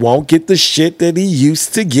 but he won't get the shit that he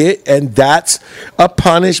used to get, and that's a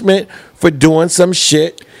punishment for doing some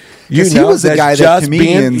shit. You 'Cause know, he was the that's guy that just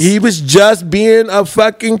comedians- he was just being a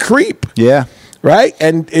fucking creep, Yeah. right?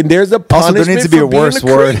 And there's a Also, punishment there needs to be for a being worse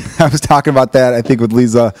creep. word. I was talking about that, I think, with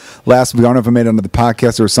Lisa last week. I don't know if I made it onto the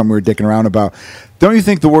podcast or something we were dicking around about. Don't you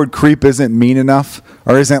think the word creep isn't mean enough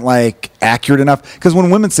or isn't, like, accurate enough? Because when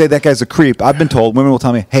women say that guy's a creep, I've been told, women will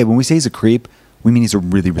tell me, hey, when we say he's a creep, we mean he's a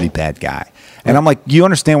really, really bad guy. And I'm like, you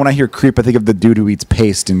understand when I hear creep, I think of the dude who eats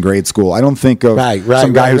paste in grade school. I don't think of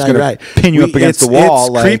some guy who's going to pin you up against the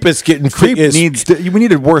wall. Creep is getting Creep needs to, we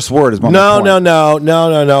need a worse word. Is my point.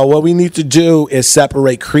 No. What we need to do is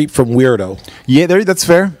separate creep from weirdo. Yeah, that's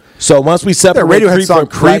fair. So once we separate Radiohead creep song from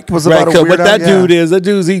Creep was about a 'cause what weirdo, that yeah. dude is, that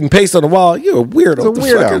dude's eating paste on the wall. You're a weirdo. He's a What the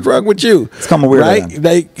weirdo. fuck is wrong with you? It's called a weirdo right?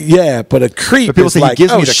 then. But a creep But people is say he like,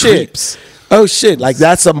 gives oh me the shit, creeps. oh shit, like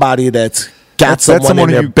that's somebody that's got That's someone in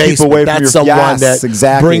who their you keep basement. away from That's your- someone Yes, that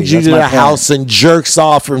exactly. brings you That's to my the point. house and jerks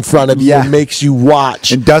off in front of you Yeah. and makes you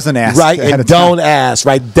watch And doesn't ask right? ahead And of time. don't ask,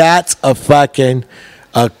 right? That's a fucking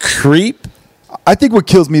a creep. I think what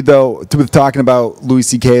kills me, though, with talking about Louis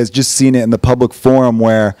C.K. is just seeing it in the public forum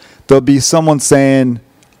where there'll be someone saying,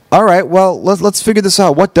 all right, well, let's figure this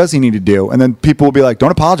out. What does he need to do? And then people will be like,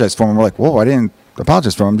 don't apologize for him. We're like, whoa, I didn't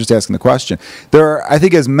apologize for him. I'm just asking the question. I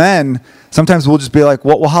think as men, sometimes we'll just be like,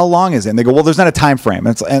 well, how long is it? And they go, well, there's not a time frame.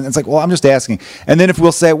 And it's like, well, I'm just asking. And then if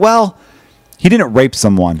we'll say, well, he didn't rape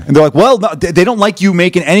someone. And they're like, well, no, they don't like you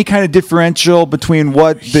making any kind of differential between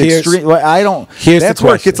what the extreme. I don't. Here's That's the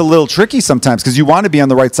where it question. gets a little tricky sometimes because you want to be on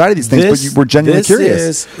the right side of these things, but we're genuinely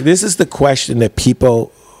curious. This is the question that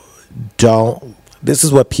people don't this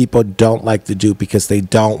is what people don't like to do because they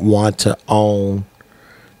don't want to own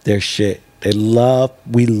their shit.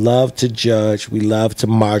 We love to judge, we love to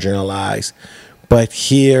marginalize. But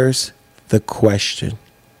here's the question.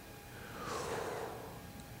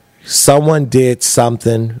 Someone did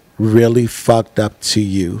something really fucked up to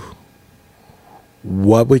you.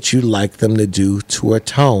 What would you like them to do to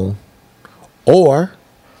atone? Or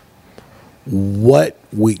what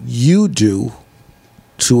would you do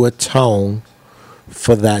to atone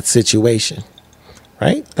for that situation?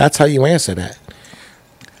 Right? That's how you answer that.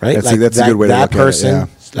 Right? That's a good way to look person, at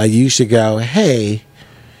it, like you should go, hey.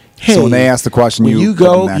 So when they ask the question, when you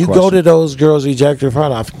go to those girls rejected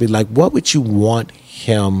front off and be like, what would you want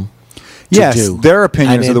him to do? Their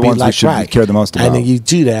opinions are the ones we should care the most about. And then you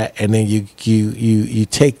do that, and then you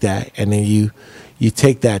take that, and then you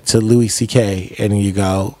take that to Louis C.K. and then you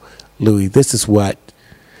go, Louis, this is what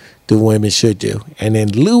the women should do. And then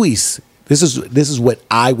Louis, this is what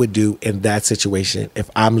I would do in that situation if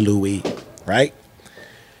I'm Louis, right?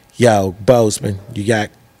 Yo, Bozeman,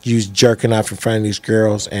 you jerking off in front of these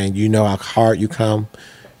girls, and you know how hard you come.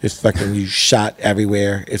 It's fucking, you shot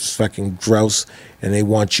everywhere. It's fucking gross, and they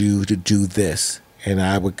want you to do this. And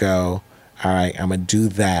I would go, all right, I'm going to do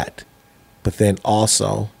that. But then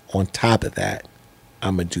also, on top of that,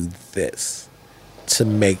 I'm going to do this to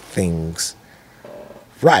make things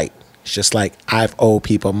right. It's just like I've owed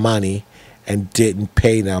people money and didn't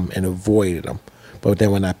pay them and avoided them. But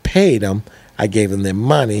then when I paid them, I gave them their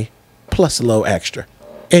money plus a little extra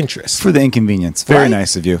interest for the inconvenience. Very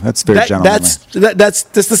nice of you. That's very gentlemanly. That's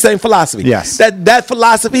the same philosophy. Yes. That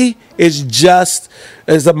philosophy is just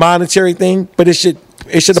as a monetary thing, but it should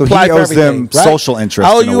apply for everything. Them right? Social interest.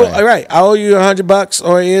 I owe you right. I owe you $100,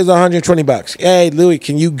 or here's $120. Hey, Louis,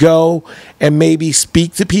 can you go and maybe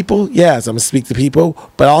speak to people? Yes, I'm gonna speak to people,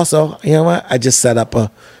 but also, you know what? I just set up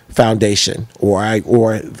a foundation, or I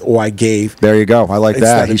gave. There you go. I like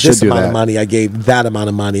that. Instead of this amount of money, I gave that amount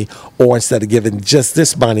of money, or instead of giving just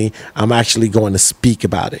this money, I'm actually going to speak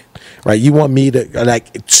about it. Right? You want me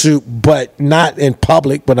to but not in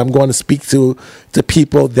public, but I'm going to speak to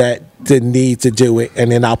people that need to do it,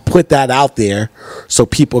 and then I'll put that out there so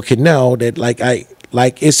people can know that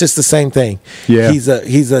it's just the same thing. Yeah. He's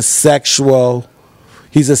a sexual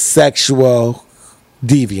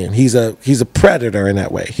deviant. He's a predator in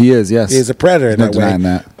that way. He is, yes. He is a predator in that way.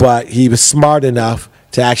 That. But he was smart enough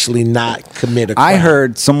to actually not commit a crime. I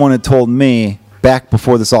heard someone had told me back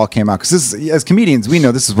before this all came out, because as comedians, we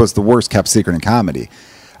know this was the worst kept secret in comedy.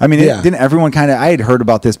 I mean, didn't everyone kind of... I had heard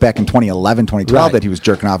about this back in 2011, 2012, right, that he was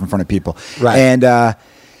jerking off in front of people. Right. And I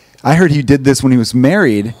heard he did this when he was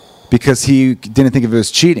married because he didn't think of it as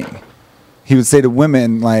cheating. He would say to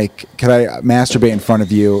women, like, "Could I masturbate in front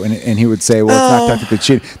of you?" And he would say, "Well, it's not technically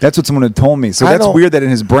cheating." That's what someone had told me. So that's weird that in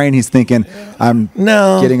his brain he's thinking, "I'm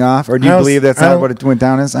getting off." Or do you believe that's not what it went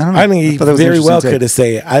down as? I don't know. I think he very well could have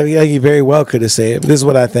said it. I think he very well could have said it. This is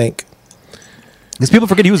what I think. Because people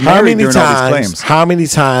forget he was married during all these claims. How many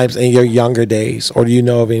times in your younger days, or do you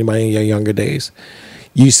know of anybody in your younger days,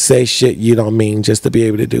 you say shit you don't mean just to be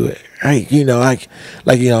able to do it? Right? You know, like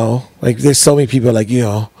there's so many people like, you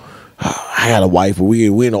know, I got a wife, but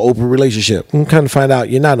we're in an open relationship. I'm kind of find out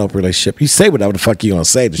you're not in an open relationship. You say whatever the fuck you gonna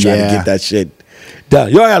say to try to get that shit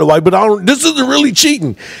done. Yo, I got a wife, but this isn't really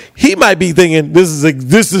cheating. He might be thinking this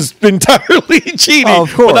is entirely cheating. Oh,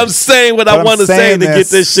 of course. But I'm saying what I want to say to get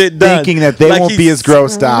this shit done. Thinking that they won't be as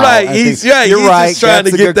grossed out. Right. He's just trying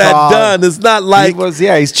to get that done. It's not like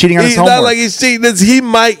he's cheating on his homework. It's not like he's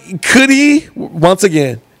cheating. Could he? Once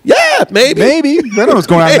again. Yeah, maybe. I don't know what's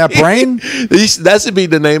going on in that brain. That should be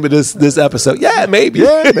the name of this episode. Yeah, maybe.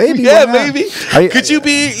 Yeah, maybe. Yeah, maybe. Could you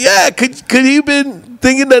be? Yeah, could he been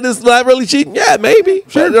thinking that it's not really cheating? Yeah, maybe.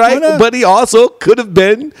 Sure, right. But he also could have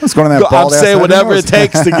been. What's going on in that bald I'm saying whatever it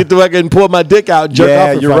takes to get to work and pull my dick out. And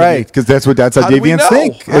jerk off you're right. Because that's how deviants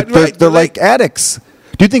think. They're like addicts.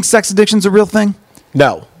 Do you think sex addiction's a real thing?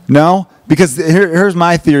 No. No? Because here's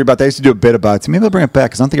my theory about that. I used to do a bit about it. Maybe I'll bring it back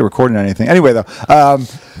because I don't think I recorded anything. Anyway, though,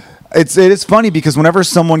 it is funny because whenever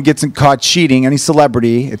someone gets caught cheating, any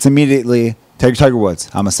celebrity, it's immediately Tiger Woods.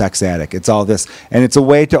 I'm a sex addict. It's all this. And it's a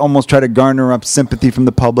way to almost try to garner up sympathy from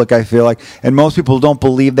the public, I feel like. And most people don't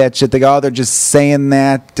believe that shit. They go, they're just saying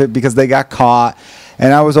that because they got caught.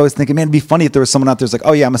 And I was always thinking, man, it'd be funny if there was someone out there who's like,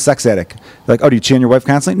 oh, yeah, I'm a sex addict. Like, oh, do you cheat on your wife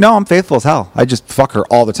constantly? No, I'm faithful as hell. I just fuck her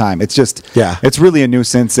all the time. It's just, it's really a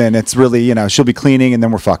nuisance. And it's really, she'll be cleaning and then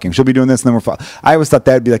we're fucking. She'll be doing this and then we're fucking. I always thought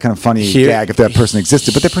that'd be like kind of funny gag if that person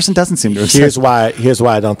existed. But that person doesn't seem to exist. Here's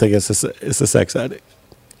why I don't think it's a sex addict.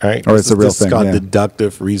 All right? Or it's a real thing. It's called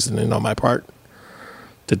deductive reasoning on my part.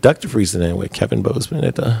 Deductive reasoning with Kevin Bozeman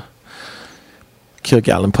at the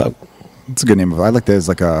Kilgallen pub. It's a good name. I like that as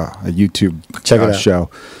like a YouTube Check it out. show.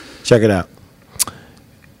 Check it out.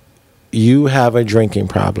 You have a drinking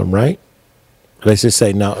problem, right? Let's just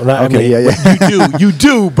say no. Okay, yeah. You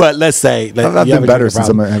do, but let's say I've you have been a better drinking since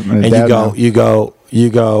I'm problem. a And dad now.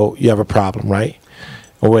 you have a problem, right?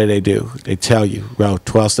 And what do? They tell you, bro,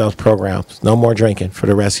 12 steps programs, no more drinking for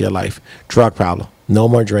the rest of your life. Drug problem, no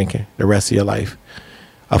more drinking the rest of your life.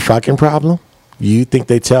 A fucking problem? You think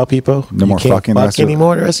they tell people No you more can't fucking fuck rest of-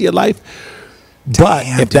 anymore the rest of your life? But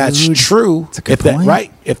Damn, if that's dude. true, That's a good if that point.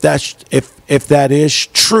 right, if that is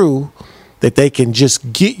true, that they can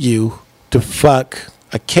just get you to fuck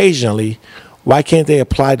occasionally, why can't they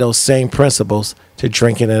apply those same principles to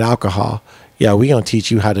drinking and alcohol? Yeah, we're gonna teach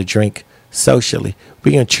you how to drink socially.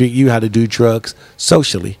 We're gonna treat you how to do drugs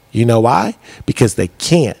socially. You know why? Because they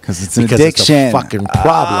can't. 'Cause it's an It's addiction. a fucking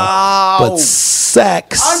problem. Oh. But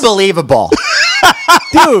sex, Unbelievable.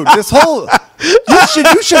 Dude, this whole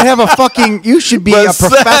you should have a fucking you should be But a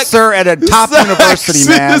professor at a top university,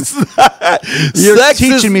 man. You're sex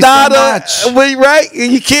teaching is me so not much. Wait, right?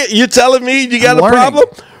 You can't. You're telling me you got I'm a learning. problem?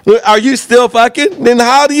 Are you still fucking? Then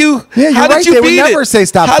how do you? Yeah, you're how did right. you They would beat never it? say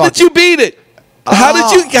stop How did fucking. you beat it? How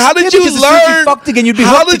did you? How did Yeah, you because as soon as you learn? fucked again, you'd be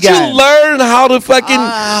how hooked did again. you learn how to fucking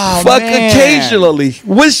Oh, fuck man. occasionally?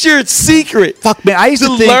 What's your secret? Fuck, man, I used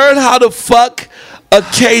to think- learn how to fuck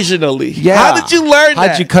occasionally. Yeah. How did you learn that?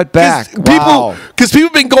 How'd you cut back? Wow. Because people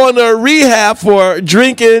been going to rehab for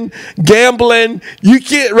drinking, gambling. You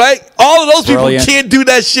can't, right? All of those Brilliant. people can't do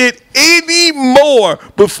that shit anymore.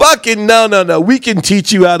 But fucking no. We can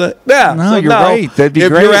teach you how to. Yeah, No, you're right. That'd be if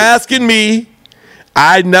great. you're asking me,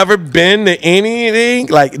 I've never been to anything.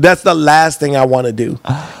 Like, that's the last thing I want to do.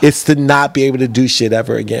 It's to not be able to do shit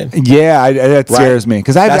ever again. Yeah, that scares me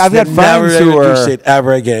because I've got Never friends who able to do are. shit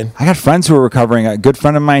ever again. I got friends who are recovering. A good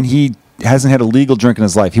friend of mine, he hasn't had a legal drink in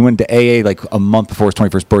his life. He went to AA like a month before his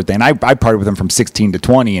 21st birthday, and I partied with him from 16 to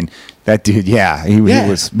 20. And that dude,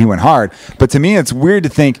 he went hard. But to me, it's weird to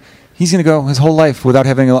think he's going to go his whole life without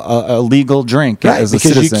having a legal drink Right, as a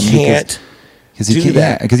because citizen. you can't. Because he Do can't,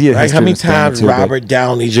 that. because he had Right? history How many with Spain times too, but- Robert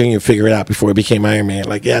Downey Jr. figured it out before he became Iron Man?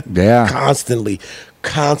 Like, Yeah. constantly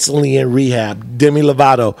in rehab. Demi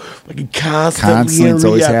Lovato, like, constantly in it's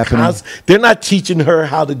always rehab. happening. They're not teaching her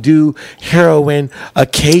how to do heroin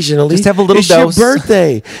occasionally. Just have a little it's dose. Your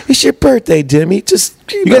birthday. It's your birthday, Demi. Just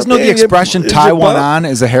You guys know the expression "tie one on"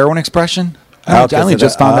 is a heroin expression? I only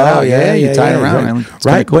just found that out. Yeah, you tie it around.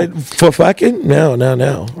 Right, but for fucking no.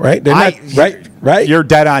 Right, they're not right. You're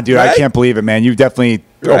dead on, dude. I Right? can't believe it, man. You've definitely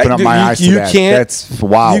opened up Dude, my eyes to that. That's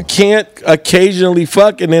wow. You can't occasionally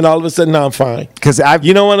fuck and then all of a sudden, no, I'm fine. Because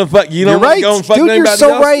You don't want to fuck. You You're don't want right. to go and fuck Dude, you're anybody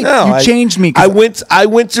so else? right. No, You changed me, 'cause I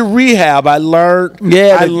went to rehab. I learned.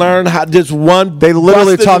 Yeah, I they- learned how just one. They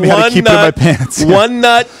literally busted taught me how to one keep it in my nut, pants. One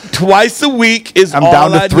nut twice a week is I'm all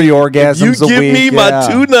down to I 3 do. orgasms If you a give week, me my yeah.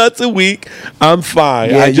 2 nuts a week, I'm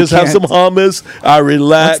fine. Yeah, I you just have some can't- hummus. I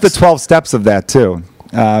relax. That's the 12 steps of that too.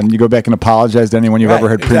 You go back and apologize to anyone you've ever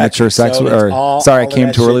had premature sex with, or sorry, I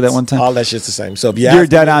came too early that one time. All that shit's the same. So if You're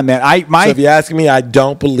dead on, man. So if you ask me, I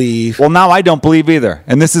don't believe. Well, now I don't believe either.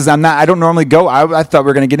 And this is I don't normally go. I thought we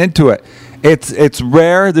were going to get into it. It's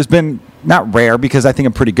rare. There's been not rare because I think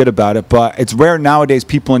I'm pretty good about it, but it's rare nowadays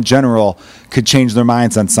people in general could change their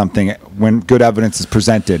minds on something when good evidence is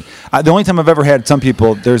presented. The only time I've ever had some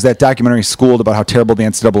people, there's that documentary Schooled about how terrible the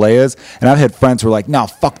NCAA is, and I've had friends who are like, no,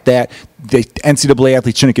 fuck that. The NCAA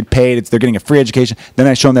athletes shouldn't get paid. They're getting a free education. Then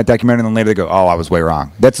I show them that documentary, and then later they go, oh, I was way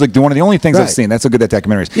wrong. That's like one of the only things I've Right. seen. That's how good that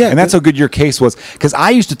documentary is. Yeah, and that's how good your case was. Because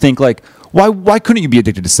I used to think like, why couldn't you be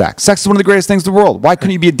addicted to sex? Sex is one of the greatest things in the world. Why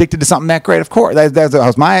couldn't you be addicted to something that great? Of course. That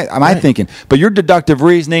was my thinking. But your deductive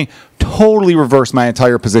reasoning totally reversed my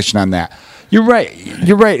entire position on that. You're right.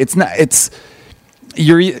 It's not.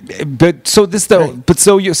 But so this though. Right. But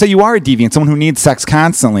so you say you are a deviant, someone who needs sex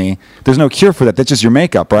constantly. There's no cure for that. That's just your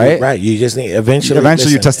makeup, right? Right. You just need eventually.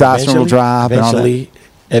 Eventually your testosterone will drop and all that.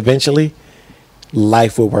 Eventually,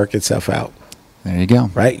 life will work itself out. There you go.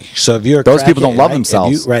 Right. So if you're Those people don't love right,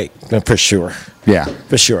 themselves. right? For sure. Yeah.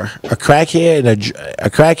 For sure. A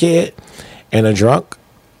crackhead and a drunk,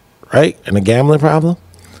 right? And a gambling problem.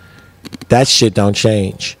 That shit don't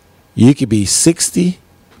change. You could be 60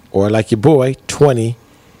 or like your boy 20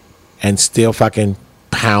 and still fucking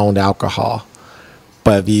pound alcohol.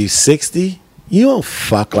 But if you 60, you don't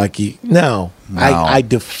fuck like you. No. I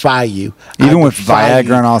defy you. Even I with defy Viagra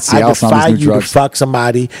you. and all I else on defy these new you drugs. to fuck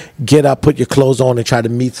somebody, get up, put your clothes on, and try to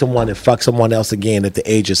meet someone and fuck someone else again at the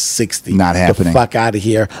age of 60. Not happening. The fuck out of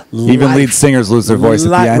here. Even lead singers lose their voice at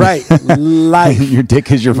the end. Right. Life. Your dick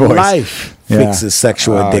is your voice. Life Yeah. fixes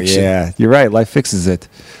sexual addiction. Yeah, you're right. Life fixes it.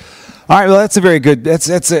 All right, well, that's a very good. All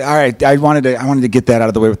right. I wanted to get that out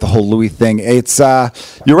of the way with the whole Louis thing. It's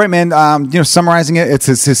you're right, man. Summarizing it, it's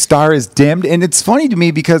his star is dimmed, and it's funny to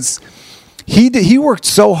me because he worked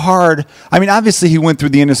so hard. I mean, obviously, he went through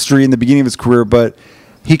the industry in the beginning of his career, but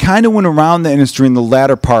he kind of went around the industry in the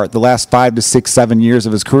latter part, the last 5 to 6, 7 years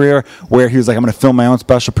of his career, where he was like, I'm going to film my own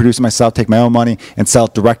special, produce it myself, take my own money, and sell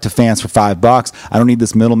it direct to fans for $5. I don't need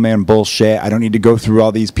this middleman bullshit. I don't need to go through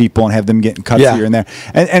all these people and have them getting cuts here and there.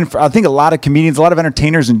 And I think a lot of comedians, a lot of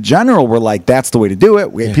entertainers in general were like, that's the way to do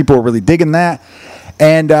it. People were really digging that.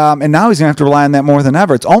 And now he's going to have to rely on that more than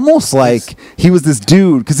ever. It's almost like he was this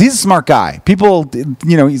dude, because he's a smart guy. People,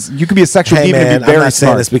 you could be a sexual demon and be very I'm not saying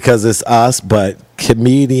smart. this because it's us, but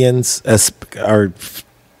comedians are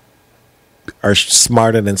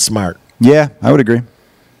smarter than smart. Yeah, I would agree.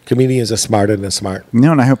 Comedians are smarter than smart.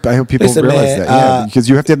 No, and I hope people Listen, realize man, that. Yeah, because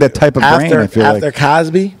you have to have that type of brain. I feel after like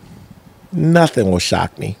Cosby, nothing will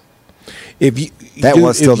shock me. That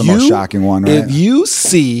was still the most shocking one, right?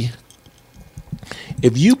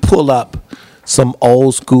 If you pull up some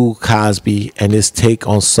old school Cosby and his take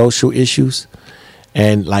on social issues,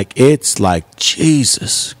 and it's like,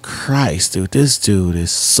 Jesus Christ, dude, this dude is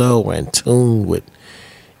so in tune with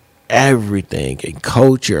everything and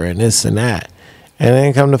culture and this and that. And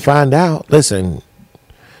then come to find out, listen,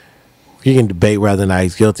 you can debate whether or not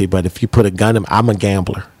he's guilty, but if you put a gun in him, I'm a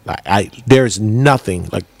gambler. There's nothing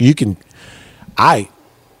I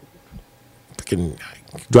can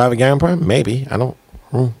drive a gambler. Maybe I don't.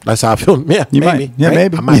 That's how I feel. Yeah, you maybe. might. Yeah, right?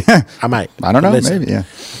 maybe. I might. I might. I don't know. Listen, Maybe. Yeah.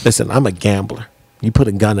 Listen, I'm a gambler. You put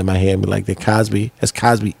a gun in my hand and be like, has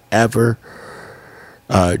Cosby ever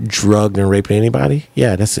drugged and raped anybody?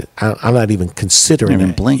 Yeah, that's it. I'm not even considering Even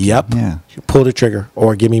that. blinking. Yep. Yeah. Pull the trigger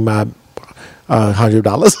or give me my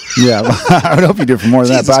 $100. Yeah, I would hope you do for more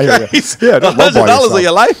than that. But I hear you. Yeah, don't lowball yourself. of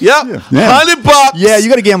your life. Yep. Yeah. $100. Yeah, you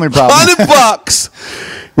got a gambling problem. $100.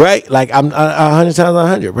 Right, like I'm 100 times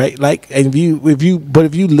 100. Right, like, and if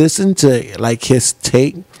you listen to like his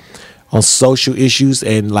take on social issues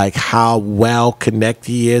and like how well connected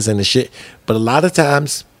he is and the shit, but a lot of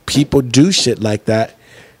times people do shit like that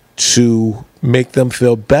to make them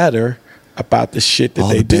feel better about the shit that all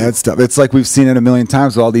they the do. bad stuff. It's like we've seen it a million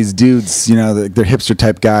times with all these dudes, they're hipster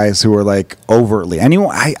type guys who are like overtly.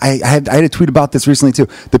 Anyone, I had a tweet about this recently too.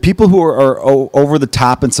 The people who are over the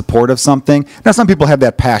top in support of something. Now, some people have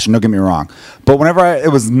that passion. Don't get me wrong, but whenever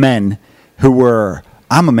it was men who were,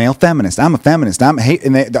 I'm a male feminist. I'm a feminist. I'm hate,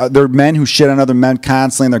 and they're men who shit on other men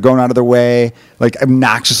constantly, and they're going out of their way, like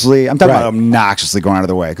obnoxiously. I'm talking about obnoxiously going out of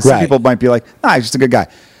their way, because some people might be like, "Nah, he's just a good guy."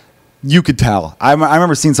 You could tell. I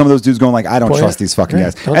remember seeing some of those dudes going like, I don't trust these fucking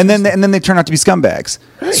guys. And then they turn out to be scumbags.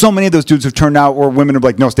 Right. So many of those dudes have turned out where women are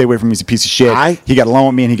like, no, stay away from me. He's a piece of shit. He got along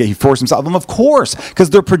with me and he forced himself. Of course, because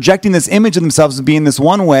they're projecting this image of themselves as being this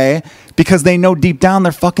one way because they know deep down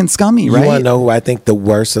they're fucking scummy, right? You want to know who I think the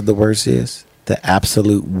worst of the worst is? The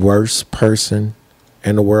absolute worst person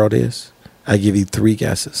in the world is? I give you 3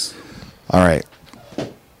 guesses. All right.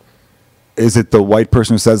 Is it the white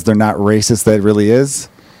person who says they're not racist that really is?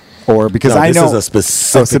 Or because I know this is a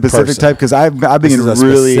specific person. type, because I've been in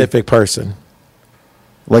really specific person.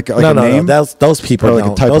 Like a name? No, those people or like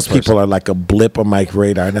don't. A type those of people are like a blip on my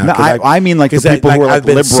radar now. No, I mean like the people who are like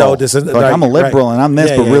liberal. I'm a liberal and I'm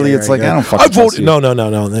this, but really it's like I don't fucking trust you. No.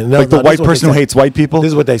 Like the white person who hates white people.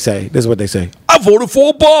 This is what they say. I voted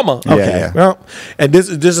for Obama. Okay. Yeah. Well, and this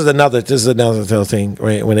is another thing.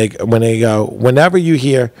 Right? When they go, whenever you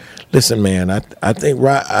hear, listen, man, I think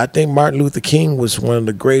Martin Luther King was one of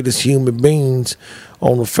the greatest human beings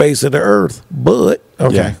on the face of the earth. But well,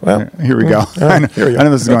 here we go. I know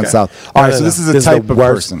this is going south. All right, so this is a type of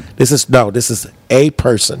person. This is a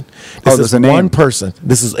person. This is a name. One person.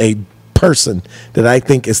 This is a person that I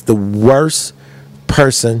think is the worst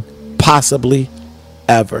person possibly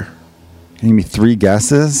ever. Can you give me 3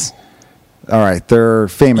 guesses? All right, they're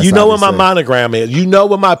famous. You know what my monogram is. You know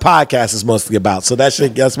what my podcast is mostly about. So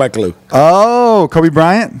that's my clue. Oh, Kobe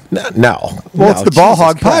Bryant? No. Well, it's the Ball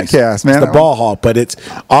Hog podcast, man. It's the Ball Hog, but it's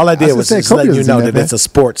all I did was just let you know that it's a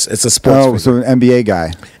sports. It's a sports. Oh, so an NBA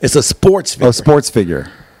guy. It's a sports figure. Oh, sports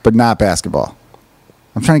figure, but not basketball.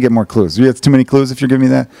 I'm trying to get more clues. It's too many clues if you're giving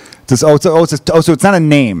me that. So it's not a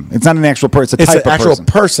name. It's not an actual person. It's an actual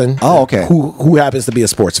person. Oh, okay. Who happens to be a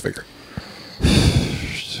sports figure.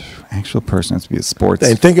 Actual person has to be a sports.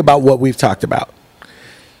 And think about what we've talked about.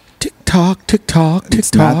 Tick tock, tick tock, tick it's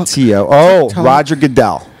tock. Not T.O. Oh, tick-tock. Roger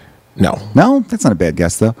Goodell. No, that's not a bad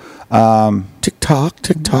guess though. Tick tock,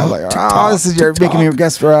 tick tock. Like, this is you're making me a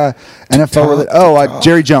guess for NFL.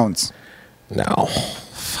 Jerry Jones. No.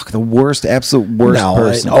 Fuck, the worst, absolute worst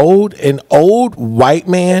person. An old white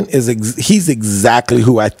man he's exactly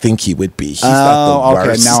who I think he would be. He's not the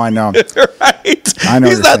worst. Okay, now I know. Right? I know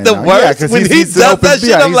he's not the worst. When he does that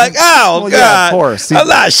shit, I'm like, oh, God. Yeah, of course. I'm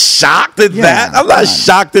not shocked at that. I'm not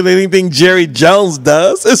shocked at anything Jerry Jones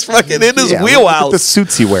does. It's fucking in his wheelhouse. Look at the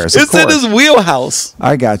suits he wears. It's in his wheelhouse.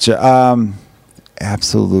 I gotcha.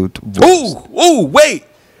 Absolute worst. Ooh,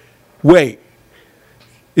 wait.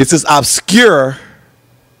 It's as obscure.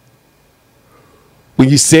 When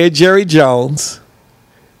you said Jerry Jones,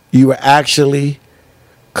 you were actually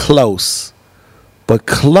close. But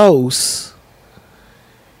close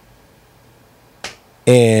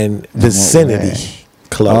in vicinity.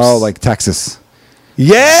 Close. Oh, like Texas.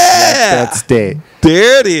 Yeah. That state.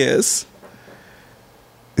 There it is.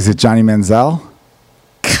 Is it Johnny Manziel?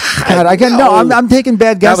 God, I'm taking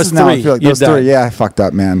bad guesses now. I feel like those three. Yeah, I fucked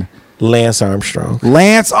up, man. Lance Armstrong,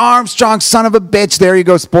 son of a bitch. There you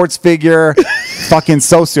go, sports figure, fucking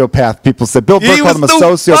sociopath. People said Bill Burr called him a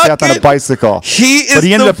sociopath on a bicycle. But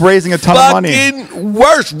he ended up raising a ton of money.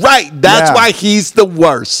 Worst, right? That's why he's the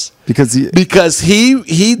worst. Because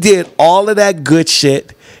he did all of that good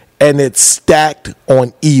shit, and it's stacked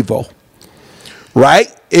on evil.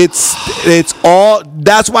 Right? It's all.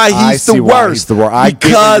 That's why he's the worst.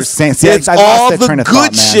 Because it's all the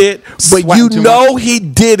good shit, but you know he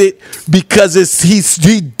did it because he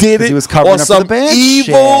did it on some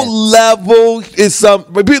evil level.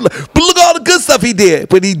 But look at all the good stuff he did,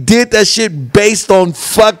 but he did that shit based on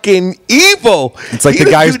fucking evil. It's like the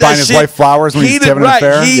guy who's buying his wife flowers when he's having an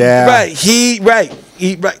affair.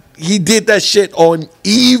 He did that shit on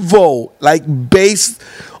evil, like based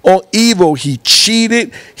on evil. He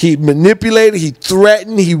cheated, he manipulated, he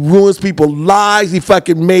threatened, he ruins people's lives. He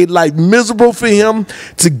fucking made life miserable for him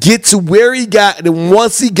to get to where he got. And then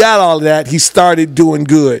once he got all of that, he started doing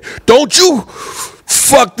good. Don't you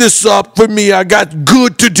fuck this up for me. I got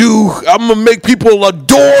good to do. I'm going to make people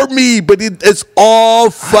adore me. But it's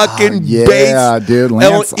all fucking based on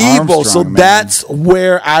evil. So that's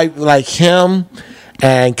where I like him.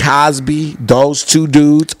 And Cosby, those two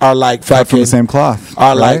dudes are like fucking cut from the same cloth.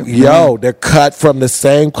 They're cut from the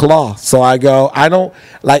same cloth. So I don't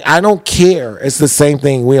care. It's the same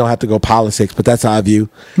thing. We don't have to go politics, but that's how I view.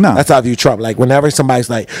 No, that's how I view Trump. Like whenever somebody's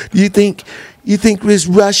like, you think this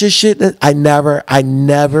Russia shit? I never,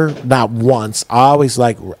 not once.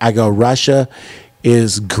 I go, Russia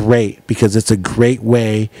is great because it's a great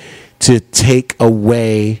way to take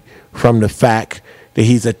away from the fact that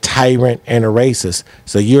he's a tyrant and a racist.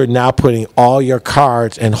 So you're now putting all your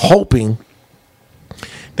cards and hoping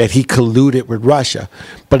that he colluded with Russia.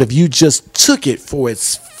 But if you just took it for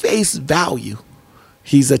its face value,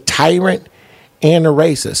 he's a tyrant and a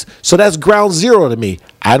racist. So that's ground zero to me.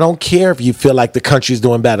 I don't care if you feel like the country's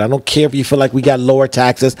doing bad. I don't care if you feel like we got lower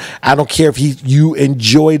taxes. I don't care if you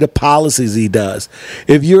enjoy the policies he does.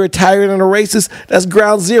 If you're a tyrant and a racist, that's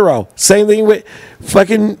ground zero. Same thing with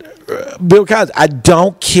fucking Bill Cosby. I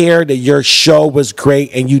don't care that your show was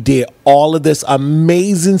great and you did all of this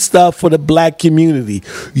amazing stuff for the black community.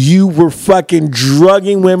 You were fucking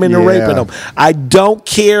drugging women and raping them. I don't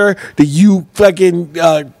care that you fucking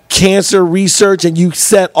cancer research and you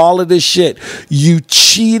said all of this shit. You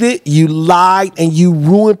cheated, you lied, and you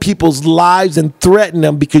ruined people's lives and threatened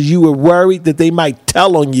them because you were worried that they might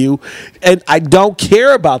tell on you. And I don't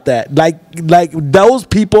care about that. Like those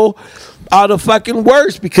people are the fucking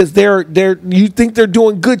worst because they're you think they're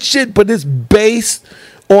doing good shit, but it's based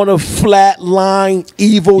on a flat line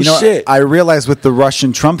evil shit. I realize with the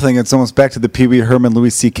Russian Trump thing, it's almost back to the Pee Wee Herman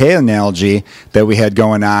Louis C.K. analogy that we had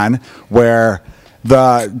going on, where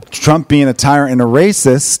the Trump being a tyrant and a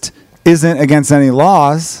racist isn't against any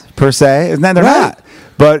laws per se. They're not.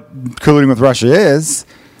 But colluding with Russia is.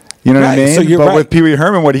 You know what I mean? So but with Pee Wee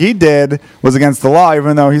Herman, what he did was against the law,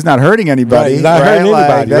 even though he's not hurting anybody. He's not hurting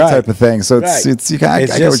anybody. That type of thing. So I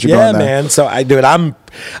get what you're going there. Man. So I do it. I'm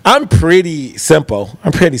pretty simple.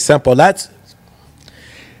 That's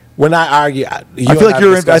when I argue. I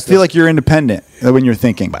feel like you're independent when you're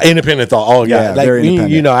thinking. Independent thought. Oh yeah, like very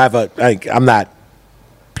independent. I'm not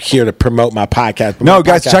here to promote my podcast. No,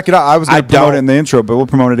 guys, check it out. I was going to promote it in the intro, but we'll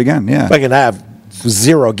promote it again. Yeah, I have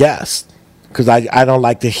 0 guests. Because I don't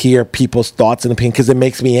like to hear people's thoughts and opinions because it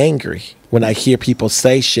makes me angry when I hear people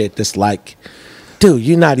say shit that's like, dude,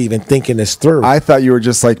 you're not even thinking this through. I thought you were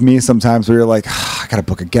just like me sometimes where you're like, I got to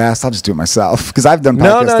book a guest. I'll just do it myself. Because I've done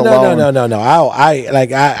podcasts alone. No.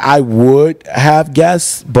 I would have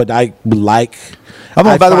guests, but I like By the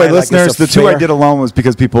way, find like it's listeners, a the two I fair- did alone was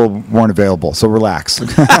because people weren't available, so relax.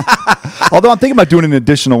 Although I'm thinking about doing an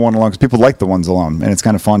additional one alone because people like the ones alone, and it's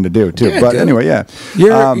kind of fun to do too. Yeah, But dude. anyway, yeah.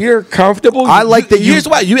 You're comfortable. I like that you- Here's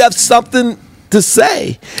why: you have something to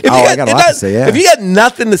say. If I got a lot to say, yeah. If you got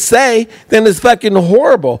nothing to say, then it's fucking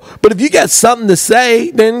horrible. But if you got something to say,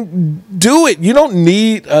 then do it. You don't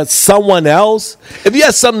need someone else. If you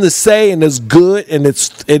have something to say and it's good and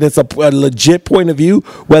it's a legit point of view,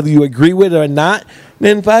 whether you agree with it or not,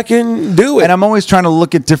 then fucking do it. And I'm always trying to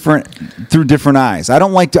look at through different eyes. I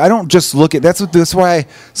don't just look at that's why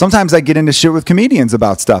sometimes I get into shit with comedians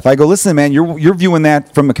about stuff. I go, listen, man, you're viewing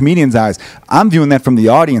that from a comedian's eyes. I'm viewing that from the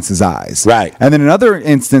audience's eyes. Right. And then in other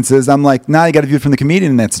instances, I'm like, nah, you got to view it from the comedian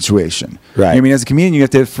in that situation. Right. You know what I mean, as a comedian, you have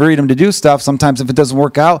to have freedom to do stuff. Sometimes if it doesn't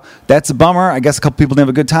work out, that's a bummer. I guess a couple people didn't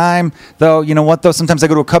have a good time. Though, you know what though? Sometimes I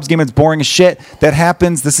go to a Cubs game and it's boring as shit. That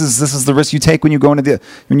happens. This is the risk you take when you go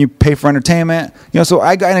when you pay for entertainment. You know, so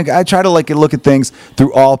I try to look at things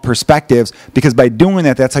through all perspectives because by doing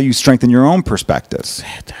that, that's how you strengthen your own perspectives.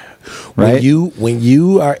 Right? When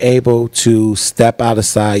you are able to step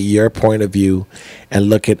outside your point of view and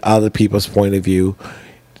look at other people's point of view,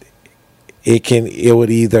 it would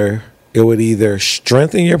either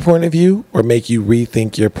strengthen your point of view or make you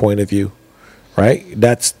rethink your point of view. Right?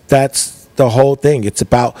 That's the whole thing. It's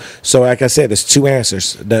about, so like I said, there's two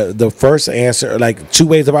answers. The first answer, like two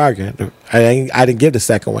ways of arguing. I didn't give the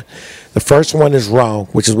second one. The first one is wrong,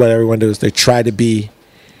 which is what everyone does. They try to be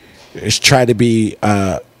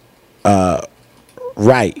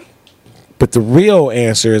right. But the real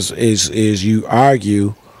answer is you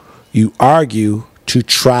argue to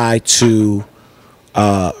try to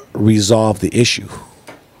resolve the issue.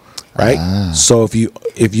 Right? So if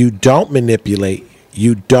you don't manipulate,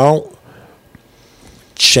 you don't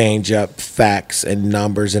change up facts and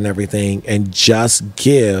numbers and everything and just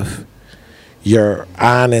give your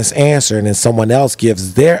honest answer and then someone else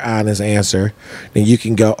gives their honest answer, then you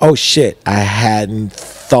can go, oh shit, I hadn't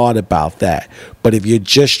thought about that. But if you're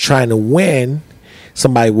just trying to win,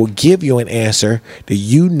 somebody will give you an answer that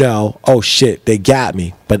you know, oh shit, they got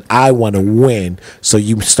me, but I want to win. So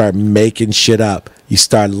you start making shit up. You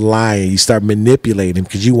start lying. You start manipulating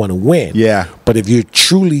because you want to win. Yeah. But if you're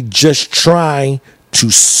truly just trying to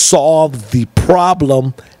solve the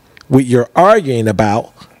problem what you're arguing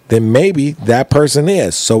about, then maybe that person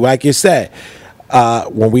is. So like you said,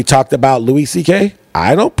 when we talked about Louis C.K.,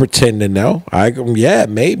 I don't pretend to know. Yeah,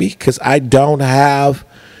 maybe, because I don't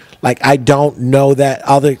know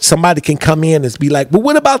that somebody can come in and be like, but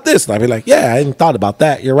what about this? And I'd be like, yeah, I hadn't thought about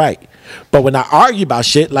that. You're right. But when I argue about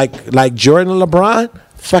shit like Jordan and LeBron,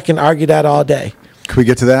 fucking argue that all day. Can we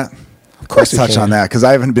get to that? Of course, Let's touch on that because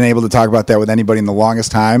I haven't been able to talk about that with anybody in the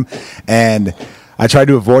longest time, and I tried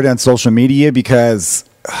to avoid it on social media because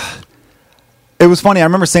it was funny. I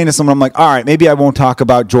remember saying to someone, I'm like, all right, maybe I won't talk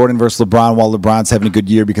about Jordan versus LeBron while LeBron's having a good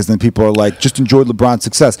year because then people are like, just enjoy LeBron's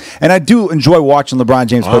success. And I do enjoy watching LeBron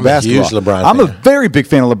James play basketball. I'm a huge LeBron I'm a fan. very big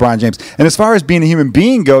fan of LeBron James. And as far as being a human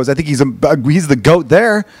being goes, I think he's the GOAT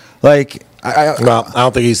there. Like, Well, I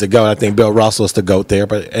don't think he's the GOAT. I think Bill Russell is the GOAT there,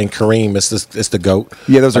 and Kareem is the GOAT.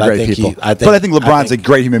 yeah, those are But great people. But I think LeBron's a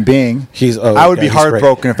great human being. I would be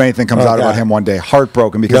heartbroken if anything comes out about him one day.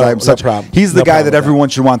 Heartbroken because No problem. He's the No guy problem that with everyone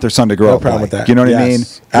should want their son to grow No up problem like. with that. You know what I mean?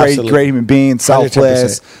 Yes, absolutely. Great human being,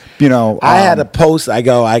 selfless. 110%. You know, I had a post. I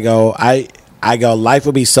go. Life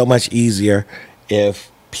would be so much easier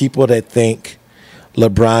if people that think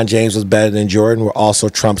LeBron James was better than Jordan were also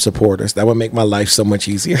Trump supporters. That would make my life so much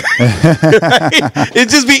easier. It'd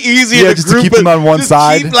just be easier Yeah, just to keep them on one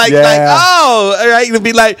side. Like, oh, all right. It'd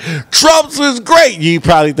be like, Trump's was great. You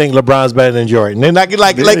probably think LeBron's better than Jordan. Then I could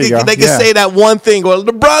There you go. they could Yeah. say that one thing. Well,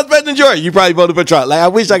 LeBron's better than Jordan. You probably voted for Trump. Like, I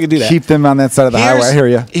wish I could do that. keep them on that side of the highway. I hear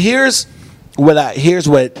you. Here's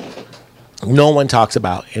what no one talks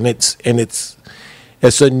about, and it's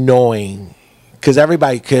annoying because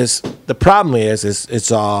the problem is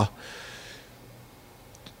it's all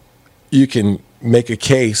you can make a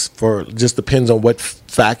case for. Just depends on what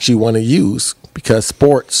facts you want to use because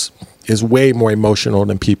sports is way more emotional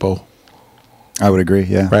than people, I would agree.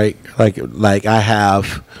 Yeah, right? Like I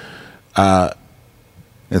have.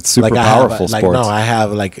 It's super I powerful have, sports. No, I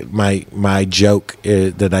have like my joke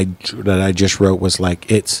that I just wrote was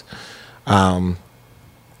like it's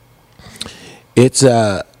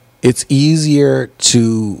easier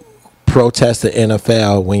to protest the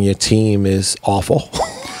NFL when your team is awful.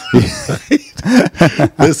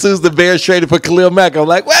 This is the Bears traded for Khalil Mack. I'm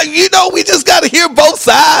like, well, we just got to hear both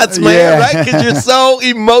sides, man, Yeah. right? Because you're so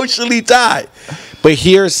emotionally tied. But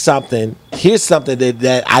here's something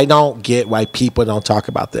that I don't get why people don't talk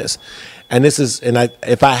about this. and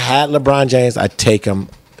if I had LeBron James, I'd take him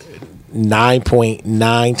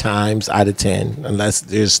 9.9 times out of 10, unless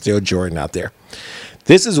there's still Jordan out there.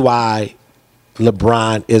 This is why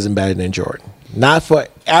LeBron isn't better than Jordan. Not for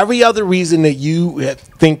every other reason that you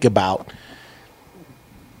think about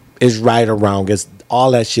is right or wrong. It's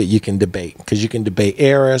all that shit you can debate, because you can debate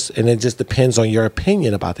errors, and it just depends on your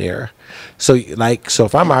opinion about the error. So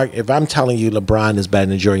if I'm telling you LeBron is better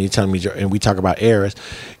than Jordan, you're telling me Jordan, and we talk about errors,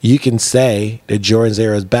 you can say that Jordan's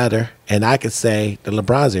error is better, and I could say that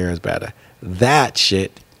LeBron's error is better. That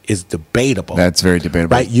shit is debatable. That's very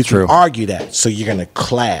debatable. Right? You True. can argue that. So you're gonna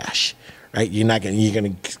clash. Right? You're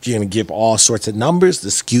gonna give all sorts of numbers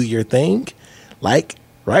to skew your thing.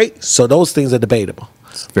 Right? So those things are debatable.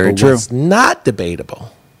 It's very But true. What's not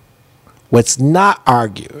debatable, what's not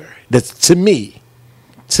argued, that's to me,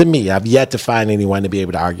 I've yet to find anyone to be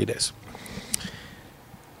able to argue this.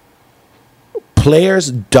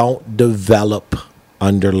 Players don't develop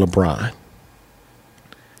under LeBron.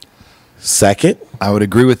 Second, I would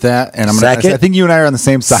agree with that, and Second. I think you and I are on the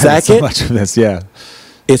same side of so Second. much of this. Yeah,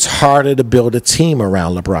 it's harder to build a team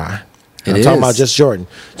around LeBron. I'm talking about just Jordan.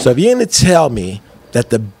 So if you're going to tell me that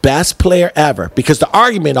the best player ever, because the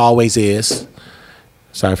argument always is,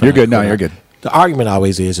 sorry if you're good. No, you're good. The argument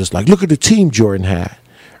always is just like, look at the team Jordan had,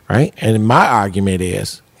 right? And my argument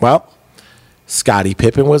is, well, Scottie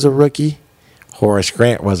Pippen was a rookie. Horace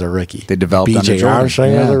Grant was a rookie. They developed under B.J. Jordan.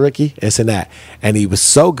 Armstrong was a rookie. This and that. And he was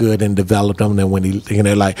so good and developed them that when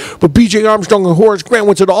they're like, but B.J. Armstrong and Horace Grant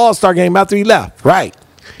went to the All-Star game after he left. Right.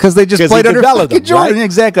 Because they just played under developed fucking them, Jordan. right?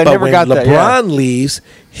 Exactly. I But never when got LeBron that. Yeah. leaves,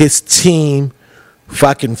 his team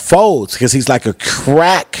fucking folds because he's like a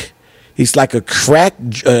crack. He's like a crack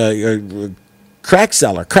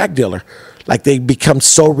seller, crack dealer. Like they become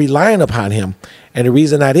so reliant upon him. And the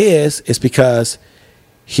reason that is because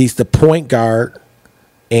he's the point guard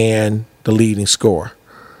and the leading scorer.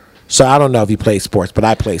 So I don't know if you play sports, but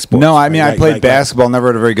I play sports. No, I mean I played basketball, never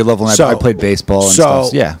at a very good level. And I played baseball and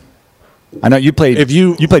stuff. Yeah, I know you played.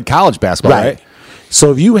 You played college basketball, right?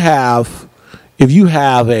 So if you have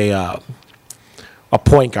a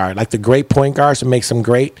point guard, like the great point guards that makes them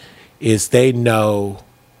great, is they know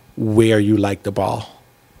where you like the ball,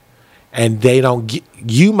 and they don't.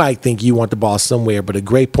 You might think you want the ball somewhere, but a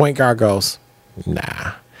great point guard goes,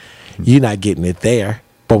 nah, you're not getting it there.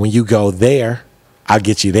 But when you go there, I'll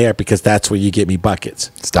get you there because that's where you get me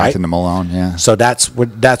buckets. Stockton to Malone, yeah. So that's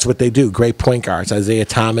what they do. Great point guards, Isaiah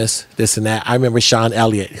Thomas, this and that. I remember Sean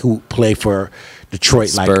Elliott, who played for Detroit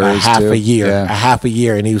Spurs like a half a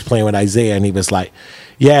year, and he was playing with Isaiah, and he was like,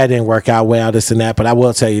 "Yeah, it didn't work out well, this and that." But I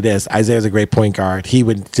will tell you this: Isaiah's a great point guard. We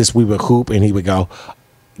would hoop, and he would go.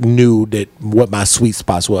 Knew that what my sweet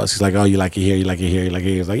spots was. He's like, "Oh, you like it here, you like it here, you like it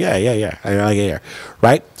here." He was like, "Yeah, I like it here."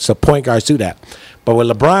 Right? So point guards do that. But with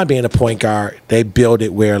LeBron being a point guard, they build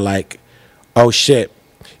it where like, oh shit,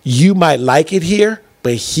 you might like it here,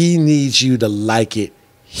 but he needs you to like it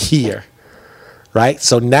here. Right?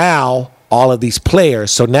 So now all of these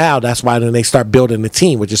players, that's why then they start building the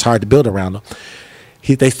team, which is hard to build around them.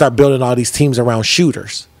 They start building all these teams around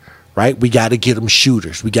shooters. Right? We got to get them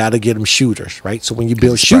shooters. Right? So when you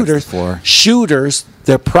build shooters,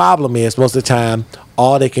 their problem is most of the time,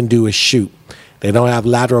 all they can do is shoot. They don't have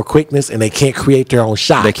lateral quickness, and they can't create their own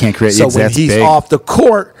shot. They can't create. So when he's off the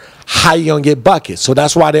court, how you gonna get buckets? So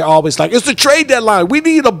that's why they're always like, it's the trade deadline. We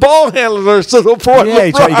need a ball handler to support LeBron.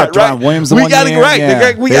 You got John Williams. We got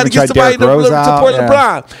to get somebody to support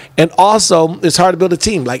LeBron. And also, it's hard to build a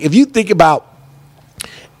team. Like if you think about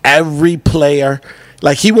every player.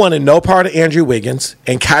 Like he wanted no part of Andrew Wiggins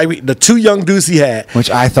and Kyrie, the two young dudes he had, which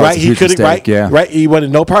I thought was a huge mistake. Right. He wanted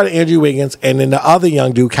no part of Andrew Wiggins, and then the other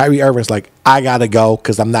young dude, Kyrie Irving's like, I gotta go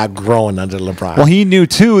because I'm not growing under LeBron. Well, he knew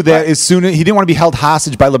too that as soon as he didn't want to be held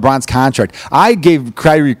hostage by LeBron's contract. I gave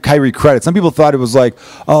Kyrie credit. Some people thought it was like,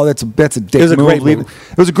 oh, that's a dick move. Great move.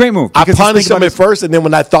 It was a great move. I punished him at first, and then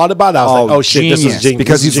when I thought about it, I was like, oh shit, genius. This is genius.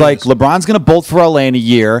 Because he's like, LeBron's gonna bolt for LA in a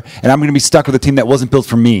year, and I'm gonna be stuck with a team that wasn't built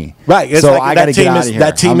for me. Right. It's so like I gotta get out of here.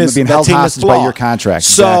 That team is held hostage by your contract.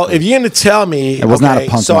 So if you're going to tell me, it was not a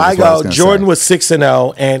punk. So I go, Jordan was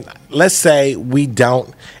 6-0, and let's say we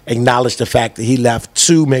don't acknowledge the fact that he left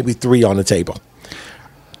 2, maybe 3 on the table.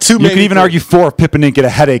 You could even argue 4 if Pippen didn't get a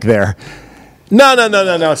headache there.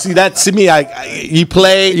 No. See, that to me, you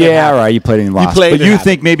played. Yeah, all right. You played and lost. But you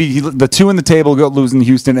think maybe the 2 in the table go losing to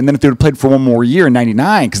Houston, and then if they would have played for one more year in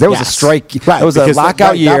 '99, because that was a strike. Right, that was a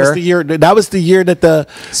lockout year. That was the year that the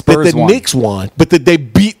Spurs won. Knicks won, but they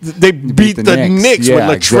beat the Knicks with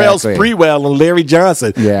Latrell Sprewell and Larry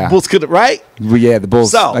Johnson. Yeah, Bulls could right. Well, yeah, the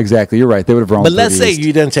Bulls. So, exactly, you're right. They would have run. But let's say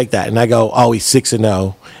you didn't take that, and I go, oh, he's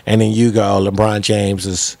 6-0, and then you go, LeBron James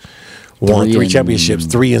is Won 3 and- championships,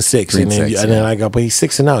 3 and 6. 3 and then, 6, and then I go, but he's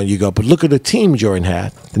 6-0. And you go, but look at the team Jordan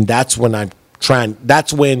had. And that's when I'm trying.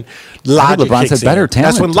 That's when logic LeBron's kicks had better in. talent,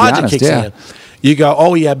 That's when to be logic honest, kicks yeah. in. You go,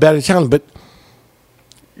 oh, he had better talent. But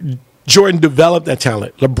Jordan developed that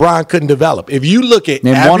talent. LeBron couldn't develop. If you look at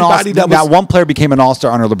Name everybody that was. not one player became an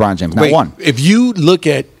all-star under LeBron James. Not wait, one. If you look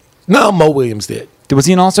at. No, Mo Williams did. Was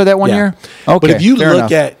he an all-star that one year? Okay, but if you fair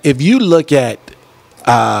look enough.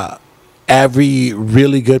 at every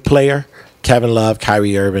really good player, Kevin Love,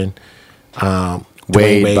 Kyrie Irving, Dwayne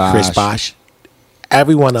Wade, Chris Bosh,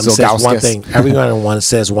 every one of them says one Zilgauskas. thing. Every one of them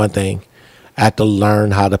says one thing. I had to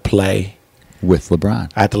learn how to play. with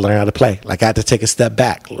LeBron. I had to learn how to play. Like I had to take a step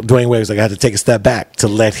back. Dwayne Wade was like, I had to take a step back to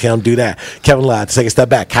let him do that. Kevin Love had to take a step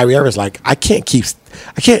back. Kyrie Irving's like, I can't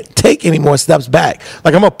take any more steps back.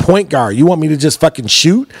 Like I'm a point guard. You want me to just fucking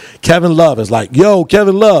shoot? Kevin Love is like, yo,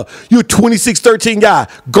 Kevin Love, you're a 26-13 guy.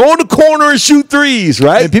 Go in the corner and shoot threes,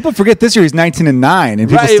 right? And people forget this year he's 19-9, and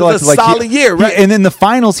people Right, still it have was to a solid year, right? And in the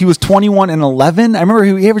finals, he was 21-11. I remember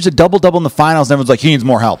he averaged a double in the finals. And everyone's like, he needs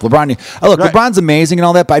more help. Look, Right. LeBron's amazing and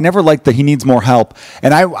all that, but I never liked that he needs more help.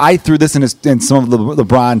 And I threw this in some of the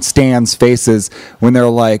LeBron Stans faces when they're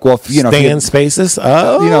like, well, Stan's faces.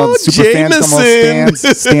 Oh, super fans come on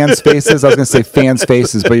Jameson. Stan's faces. I was going to say fans'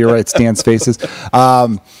 faces, but you're right, Stan's faces.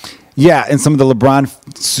 Yeah, and some of the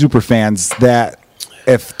LeBron super fans that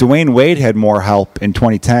if Dwayne Wade had more help in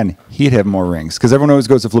 2010, he'd have more rings. Because everyone always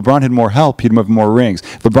goes, if LeBron had more help, he'd have more rings.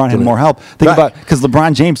 If LeBron had more help, think Right. about, because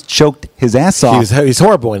LeBron James choked his ass off. He's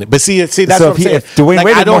horrible in it. But see, that's So what I'm saying. if Dwayne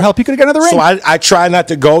Wade had I more don't- help, he could have got another ring. So I try not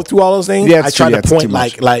to go through all those things. Yeah, I it's try true. to Yeah, it's point too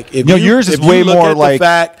much. like if yours is if you way look more at the like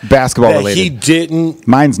fact basketball that related. He didn't.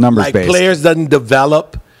 Mine's numbers like based. Players doesn't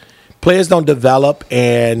develop. Players don't develop,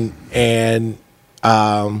 and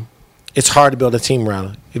it's hard to build a team around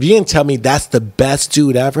him. If you didn't tell me that's the best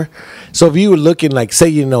dude ever, so if you were looking like, say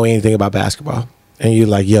you didn't know anything about basketball, and you're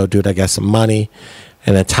like, yo, dude, I got some money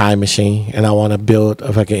and a time machine, and I want to build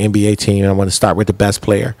a fucking NBA team, and I want to start with the best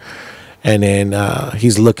player. And then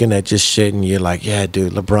he's looking at just shit, and you're like, yeah,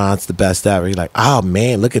 dude, LeBron's the best ever. You're like, oh,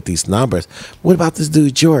 man, look at these numbers. What about this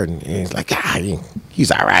dude, Jordan? And he's like,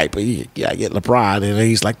 he's all right, but I get LeBron. And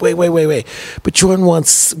he's like, wait. But Jordan was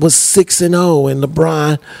 6-0, and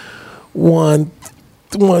LeBron won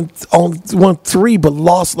 3, but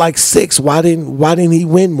lost like 6. Why didn't he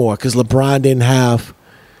win more? Because LeBron didn't have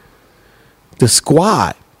the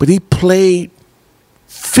squad, but he played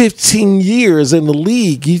 15 years in the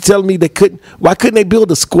league. You telling me why couldn't they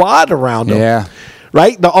build a squad around him? Yeah.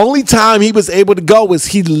 Right? The only time he was able to go was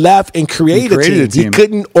he left and created a team. He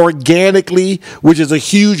couldn't organically, which is a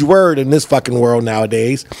huge word in this fucking world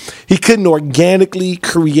nowadays. He couldn't organically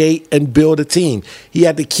create and build a team. He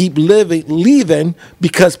had to keep leaving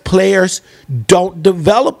because players don't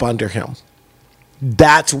develop under him.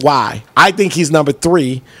 That's why. I think he's number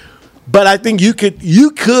 3. But I think you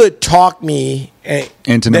could talk me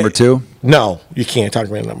into number 2. No, you can't talk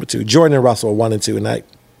me into number 2. Jordan and Russell are 1 and 2, and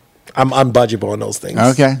I'm unbudgeable on those things.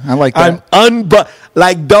 Okay, I like that.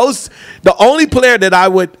 Like those. The only player that I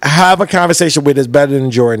would have a conversation with is better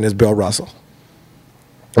than Jordan is Bill Russell.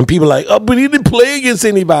 And people are like, oh, but he didn't play against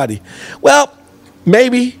anybody. Well,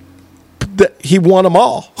 maybe he won them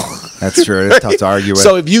all. That's true. It's tough to argue with.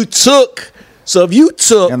 So if you took.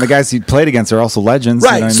 And the guys he played against are also legends.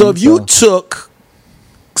 Right. You know what So I mean? if you took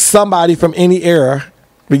somebody from any era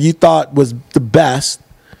that you thought was the best,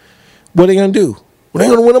 what are they going to do? Well, they're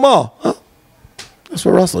going to win them all. Huh? That's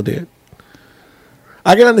what Russell did.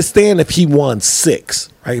 I can understand if he won 6,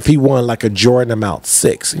 right? If he won like a Jordan amount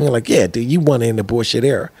 6. And you're like, yeah, dude, you won in the bullshit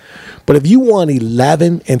era. But if you won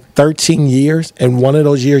 11 and 13 years, and one of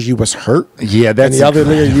those years you was hurt, Yeah, that's and the other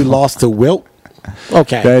year incredible. you lost to Wilt,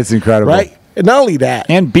 okay. That's incredible. Right? And not only that.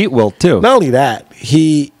 And beat Wilt, too. Not only that,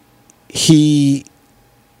 he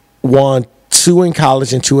won 2 in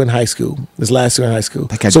college and 2 in high school. His last 2 in high school.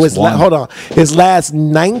 That guy So just won. hold on. His last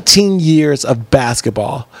 19 years of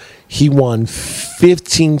basketball, he won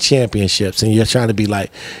 15 championships. And you're trying to be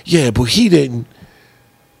like, yeah, but he didn't.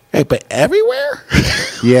 Hey, but everywhere?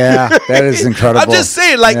 Yeah, that is incredible. I'm just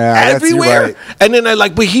saying, like, Yeah, you're everywhere. right. And then they're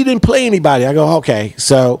like, but he didn't play anybody. I go, okay.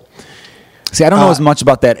 So See, I don't know as much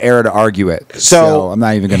about that era to argue it. So I'm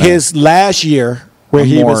not even going to. His last year, where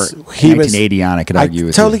he more was 1980 on, I could argue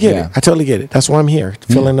with totally you. get Yeah. it. I totally get it. That's why I'm here to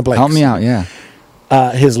fill in the blanks. Help me out, yeah.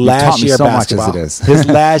 His taught last me year of so much as basketball. it is. His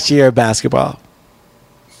last year of basketball,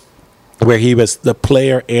 where he was the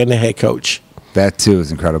player and the head coach. That, too,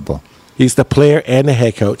 is incredible. He's the player and the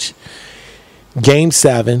head coach. Game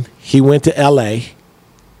 7, he went to L.A.,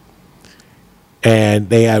 and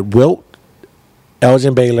they had Wilt,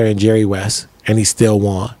 Elgin Baylor, and Jerry West, and he still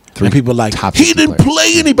won. three. And people are like, top he 50 didn't players.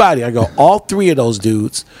 play anybody. I go, all three of those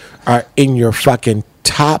dudes are in your fucking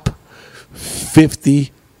top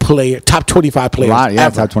 50 player, top 25 players. Yeah,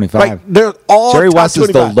 ever. top 25. Like, they're all Jerry top West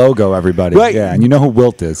 25. is the logo, everybody. Right. Yeah, and you know who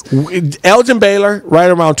Wilt is. Elgin Baylor, right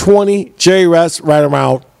around 20. Jerry West, right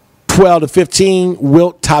around 12 to 15.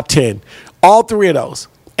 Wilt, top 10. All three of those.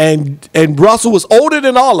 And Russell was older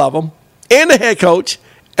than all of them, and the head coach,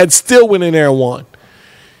 and still went in there and won.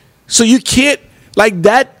 So you can't, like,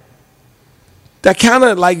 that kind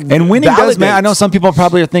of, like, And winning does, man. validates. I know some people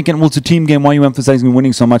probably are thinking, well, it's a team game. Why are you emphasizing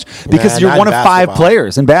winning so much? Because Nah, you're not one in of five basketball.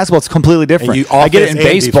 players. In basketball, it's completely different. And you I get it in offense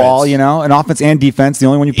and baseball, defense. you know, and offense and defense. The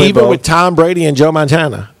only one you play Even both. with Tom Brady and Joe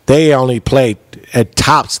Montana, they only played at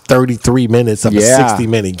tops 33 minutes of a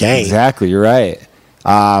 60-minute game. Exactly, you're right.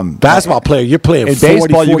 Basketball player, you're playing In 40,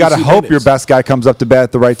 baseball, you got to 42 hope your minutes. best guy comes up to bat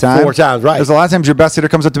at the right time. 4 times, right. There's a lot of times your best hitter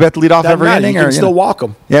comes up to bat to lead off Doesn't every matter. inning. You can or, still know. walk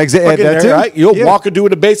them. Yeah, exactly. That too. Right? You'll Yeah. walk and do with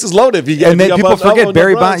the bases loaded if you get. And if then you people up on forget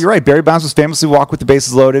Barry runs. Bonds. You're right. Barry Bonds was famously walk with the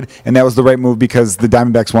bases loaded, and that was the right move because the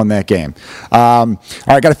Diamondbacks won that game. All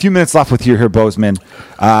right, got a few minutes left with you here, Bozeman.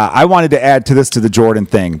 I wanted to add to this to the Jordan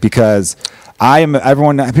thing because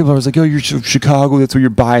everyone. People are always like, "Oh, you're Chicago. That's where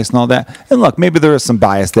you're biased and all that." And look, maybe there is some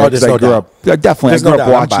bias there there's because no I grew doubt. up. Definitely, There's I grew no up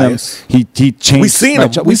doubt I'm watching him. biased. He changed. We've seen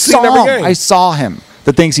him. We We've seen saw him every him. game. I saw him.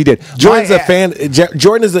 The things he did. Jordan's a fan.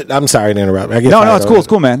 Jordan is. I'm sorry to interrupt. I get No, tired it's of cool. it. It's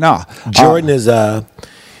cool, man. No, Jordan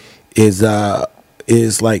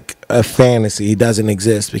is like a fantasy. He doesn't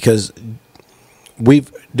exist because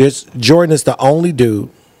Jordan is the only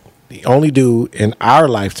dude in our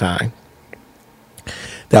lifetime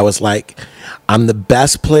that was like, I'm the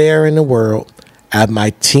best player in the world. I have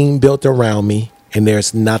my team built around me, and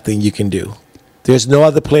there's nothing you can do. There's no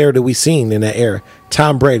other player that we've seen in that era.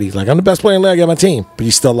 Tom Brady's like, I'm the best player in the league. I got my team, but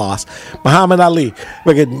you still lost. Muhammad Ali,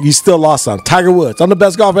 look at you still lost some. Tiger Woods, I'm the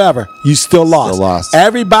best golfer ever. You still lost. Still lost.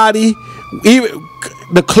 Everybody, even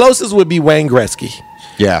the closest would be Wayne Gretzky.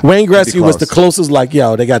 Yeah, Wayne it'd be Gretzky was the close. closest. Like,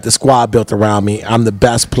 yo, they got the squad built around me. I'm the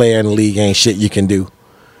best player in the league. Ain't shit you can do.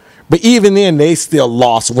 But even then, they still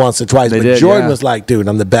lost once or twice. They But did, Jordan yeah. was like, dude,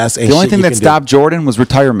 I'm the best. Ain't The only shit thing you that can stopped Jordan was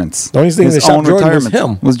retirements. The only thing His that stopped own Jordan was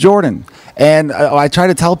retirements him. Was Jordan. And I try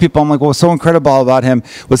to tell people, I'm like, what was so incredible about him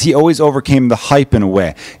was he always overcame the hype in a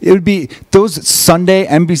way. It would be those Sunday,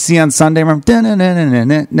 NBC on Sunday,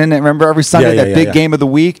 remember every Sunday, Yeah, that yeah, big yeah. game of the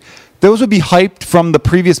week? Those would be hyped from the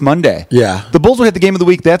previous Monday. Yeah. The Bulls would hit the game of the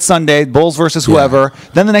week that Sunday, Bulls versus whoever.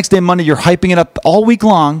 Then the next day, Monday, you're hyping it up all week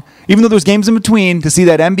long, even though there's games in between, to see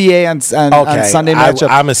that NBA on Sunday matchup.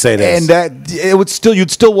 I'm gonna say this. And that it would still, you'd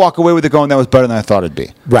still walk away with it going, that was better than I thought it'd be.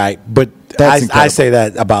 Right. But That's I incredible. say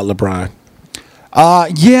that about LeBron.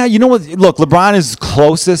 Yeah, you know what? Look, LeBron is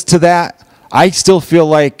closest to that. I still feel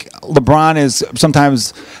like LeBron is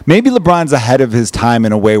sometimes, maybe LeBron's ahead of his time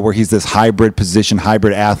in a way where he's this hybrid position,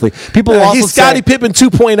 hybrid athlete. People also He's Scottie say, Pippen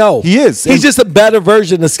 2.0. He is. He's just a better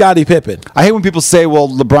version of Scottie Pippen. I hate when people say, well,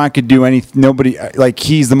 LeBron could do anything. Nobody, like,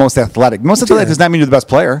 he's the most athletic. Most athletic does not mean you're the best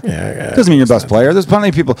player. Doesn't mean you're the best player. There's plenty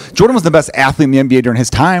of people. Jordan was the best athlete in the NBA during his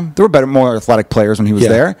time. There were better, more athletic players when he was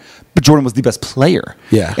there. But Jordan was the best player.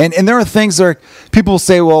 Yeah. And there are things where people will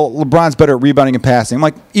say, well, LeBron's better at rebounding and passing. I'm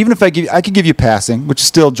like, even if I could give you passing, which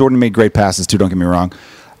still Jordan made great passes too, don't get me wrong.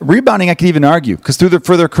 Rebounding, I could even argue, because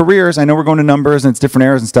for their careers, I know we're going to numbers and it's different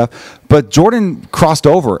eras and stuff, but Jordan crossed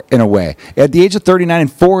over in a way. At the age of 39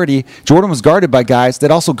 and 40, Jordan was guarded by guys that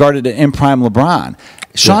also guarded an in-prime LeBron.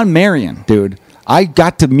 Sean Marion, dude. I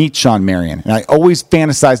got to meet Sean Marion, and I always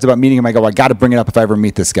fantasized about meeting him. I go, I got to bring it up if I ever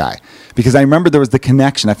meet this guy. Because I remember there was the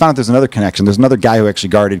connection. I found out there's another connection. There's another guy who actually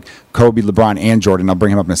guarded Kobe, LeBron, and Jordan. I'll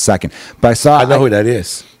bring him up in a second. But I know who that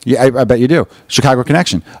is. Yeah, I bet you do. Chicago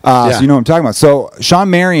connection. So you know what I'm talking about. So Sean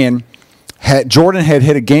Marion, Jordan had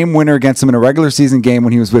hit a game winner against him in a regular season game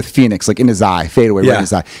when he was with Phoenix, like in his eye, fadeaway right in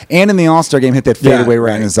his eye. And in the All-Star game, hit that fadeaway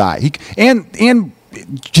right in his eye. And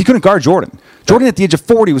he couldn't guard Jordan. Jordan at the age of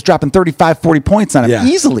 40 was dropping 35, 40 points on him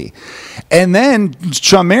easily. And then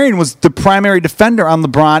Sean Marion was the primary defender on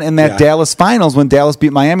LeBron in that Dallas finals when Dallas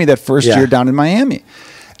beat Miami that first year down in Miami.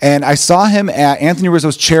 And I saw him at Anthony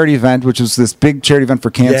Rizzo's charity event, which was this big charity event for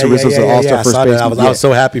cancer. Rizzo's the All-Star first baseman. I was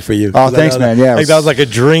so happy for you. Oh, thanks, man. Yeah, that was like a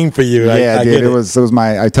dream for you. Yeah, dude. It was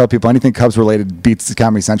my. I tell people anything Cubs related beats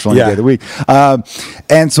Comedy Central any day of the week.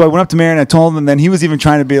 And so I went up to Marion and I told him, and then he was even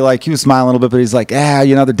trying to be like, he was smiling a little bit, but he's like,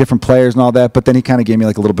 they're different players and all that. But then he kind of gave me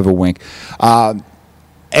like a little bit of a wink.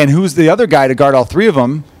 And who's the other guy to guard all three of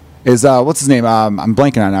them? Is what's his name? I'm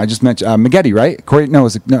blanking on it. I just mentioned Maggette, right? Corey? No,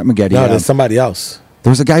 is it not Maggette? No, there's somebody else. There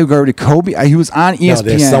was a guy who guarded Kobe. He was on ESPN. No,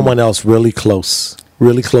 there's someone else really close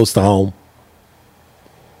to home.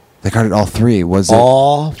 They guarded all three. Was it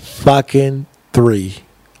all fucking three?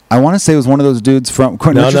 I want to say it was one of those dudes from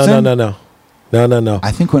Quentin Richardson. No.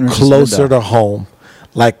 I think Quentin Richardson closer did that. to home,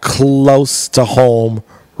 like close to home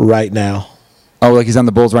right now. Oh, like he's on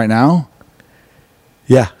the Bulls right now?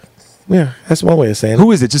 Yeah, that's one way of saying it.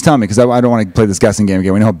 Who is it? Just tell me, because I don't want to play this guessing game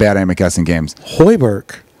again. We know how bad I am at guessing games.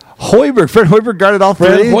 Hoiberg. Fred Hoiberg guarded all three?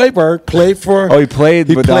 Fred Hoiberg played for. Oh, he played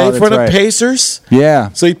for that's the right. Pacers. Yeah.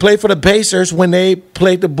 So he played for the Pacers when they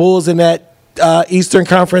played the Bulls in that Eastern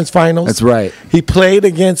Conference Finals. That's right. He played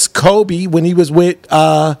against Kobe when he was with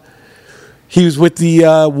the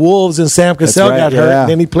Wolves, and Sam Cassell right, got hurt. yeah. And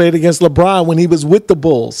then he played against LeBron when he was with the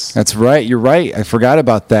Bulls. That's right. You're right. I forgot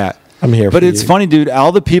about that. I'm here But for it's you. funny, dude.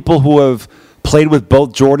 All the people who have played with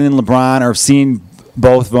both Jordan and LeBron or have seen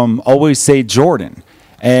both of them always say Jordan.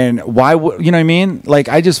 And why would, you know what I mean? Like,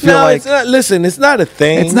 I just feel like it's not. Listen, it's not a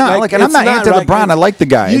thing. it's not like, and I'm it's not anti-LeBron. I like the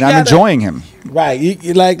guy, and I'm enjoying him. Right,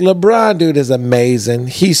 you like LeBron, dude, is amazing.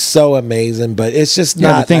 He's so amazing, but it's just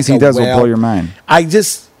Yeah, not. the things like he does will blow your mind.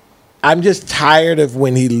 I'm just tired of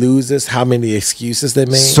when he loses, how many excuses they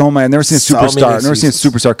make. So many. I've never seen a So many superstar. I've never seen a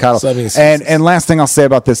excuses. superstar coddle. So many excuses. And last thing I'll say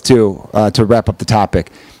about this too, to wrap up the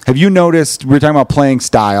topic. Have you noticed? We were talking about playing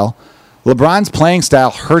style. LeBron's playing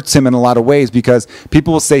style hurts him in a lot of ways because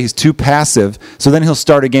people will say he's too passive. So then he'll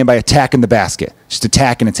start a game by attacking the basket, just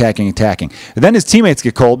attacking. And then his teammates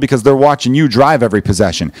get cold because they're watching you drive every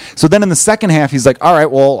possession. So then in the second half, he's like, all right,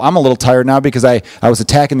 well, I'm a little tired now because I was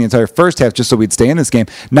attacking the entire first half just so we'd stay in this game.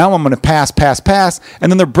 Now I'm going to pass.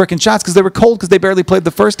 And then they're bricking shots because they were cold because they barely played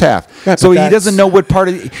the first half. Right, so he that's- doesn't know what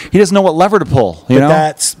he doesn't know what lever to pull. You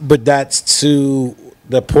know? But that's to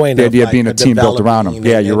the point The of idea of being a team built around him.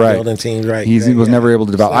 developing Yeah, and you're right. Building teams, right. He was never able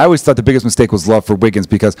to develop. I always thought the biggest mistake was love for Wiggins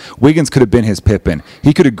because Wiggins could have been his Pippen.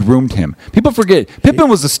 He could have groomed him. People forget Pippen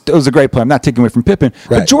was a great player. I'm not taking away from Pippen,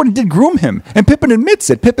 but Right. Jordan did groom him, and Pippen admits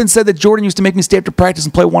it. Pippen said that Jordan used to make me stay after practice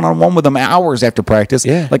and play one-on-one with him hours after practice,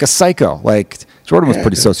 like a psycho. Like Jordan was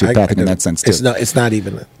pretty sociopathic in that sense too. It's not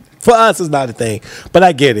even for us. It's not a thing, but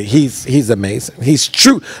I get it. He's amazing. He's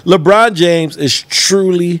true. LeBron James is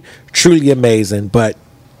truly amazing, but.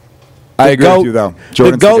 I agree with you though.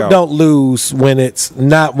 Jordan's the GOAT don't lose when it's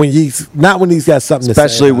not when he's got something to say.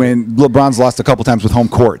 Especially when LeBron's lost a couple times with home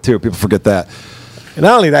court too. People forget that. And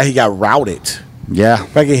not only that, he got routed. Yeah.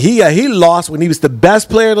 Like he lost when he was the best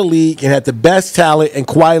player in the league and had the best talent, and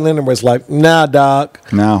Kawhi Leonard was like, "Nah, dog,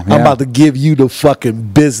 No, I'm about to give you the fucking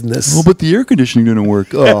business." Well, but the air conditioning didn't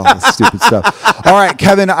work. Oh, that's stupid stuff. All right,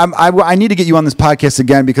 Kevin, I need to get you on this podcast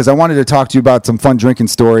again because I wanted to talk to you about some fun drinking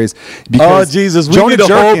stories. Oh, Jesus, we need a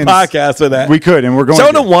whole podcast for that. We could, and we're going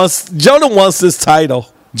Jonah wants this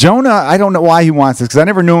title. Jonah, I don't know why he wants this because I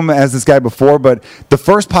never knew him as this guy before, but the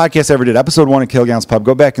first podcast I ever did, episode 1 of Killgallon's Pub,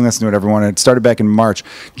 go back and listen to it, everyone. It started back in March.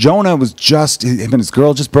 Jonah was him and his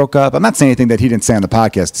girl just broke up. I'm not saying anything that he didn't say on the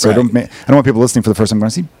podcast, so Right. I don't want people listening for the first time going,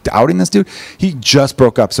 is he doubting this dude? He just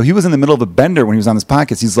broke up. So he was in the middle of a bender when he was on this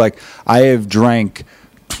podcast. He's like, I have drank,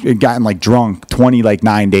 gotten like drunk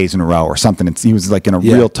 9 days in a row or something. He was like in a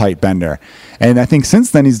real tight bender. And I think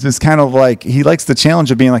since then he's just kind of like, he likes the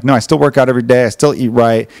challenge of being like, no, I still work out every day. I still eat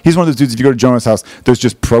right. He's one of those dudes, if you go to Jonah's house, there's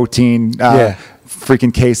just protein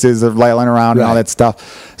freaking cases of lying around and all that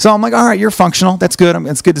stuff. So I'm like, all right, you're functional. That's good.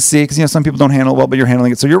 It's good to see because, some people don't handle it well, but you're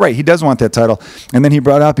handling it. So you're right. He does want that title. And then he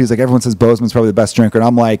brought up, he's like, everyone says Bozeman's probably the best drinker. And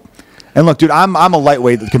I'm like, and look, dude, I'm a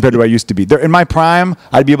lightweight compared to what I used to be. In my prime,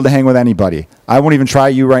 I'd be able to hang with anybody. I won't even try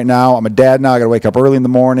you right now. I'm a dad now. I got to wake up early in the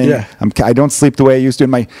morning. Yeah. I don't sleep the way I used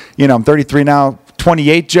to. I'm 33 now.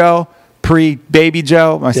 28 Joe, pre-baby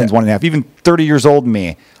Joe. My son's 1.5. Even 30 years old than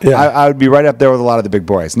me. Yeah. I would be right up there with a lot of the big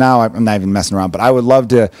boys. Now I'm not even messing around, but I would love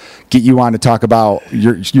to get you on to talk about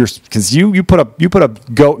your because you put up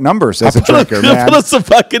GOAT numbers as a drinker, man. Put up some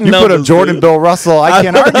fucking you numbers, put up Jordan, dude. Bill Russell. I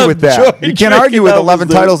can't argue with that. You can't argue with 11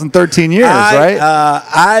 titles in 13 years, right?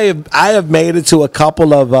 I have made it to a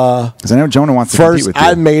couple of Because I know Jonah wants to compete with you.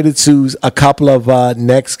 I've made it to a couple of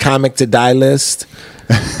next comic to die list.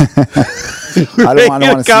 I don't want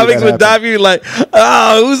to see comics that with happen. Dive, you're like,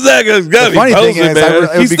 oh, who's that? It's gotta The be funny thing Bozeman, is, man. it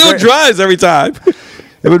would He be still great. drives every time.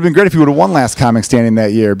 It would have been great if you would have won last comic standing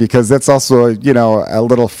that year because that's also, a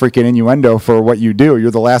little freaking innuendo for what you do.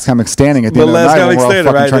 You're the last comic standing at the end of the night when we're all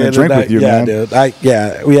fucking trying to drink with you, man. Dude.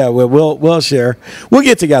 We'll share. We'll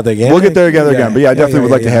get together again. We'll get there together again. But I definitely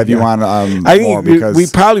would like to have you on I more think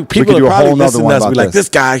because people could do are a probably whole nother listening one to us about be like, this. this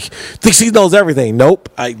guy thinks he knows everything. Nope.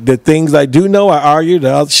 The things I do know, I argue.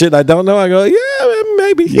 The other shit I don't know, I go, yeah,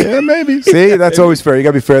 maybe. Yeah, maybe. See, that's always fair. You got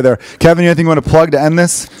to be fair there. Kevin, you anything you want to plug to end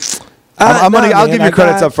this? I'll give you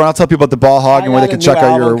credits up front. I'll tell people about the Ball Hog and where they can check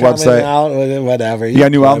out your website. Whatever. You got a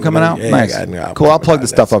new album coming out? Yeah, Nice. I got a new album Cool. I'll plug coming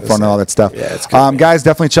the out. stuff up front and all that stuff. Yeah, it's good, guys,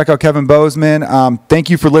 definitely check out Kevin Bozeman. Thank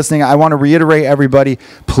you for listening. I want to reiterate, everybody,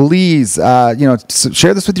 please,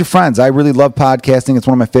 share this with your friends. I really love podcasting. It's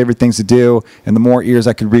one of my favorite things to do. And the more ears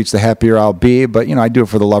I could reach, the happier I'll be. But, I do it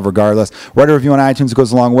for the love regardless. Write a review on iTunes. It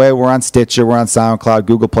goes a long way. We're on Stitcher. We're on SoundCloud,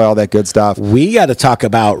 Google Play, all that good stuff. We got to talk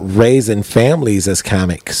about raising families as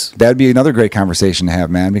comics. That'd be another great conversation to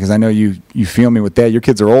have, man, because I know you feel me with that. Your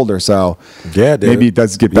kids are older, so yeah, dude. maybe it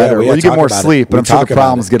does get better. Yeah, Well, you get more sleep, but I'm sure the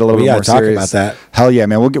problems get a little bit more serious. Talk about that. Hell yeah,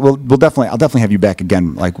 man. I'll definitely have you back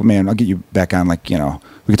again. Like, man, I'll get you back on. Like, we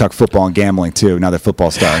can talk football and gambling too. Now that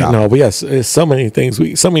football's starting up. No, we have so many things.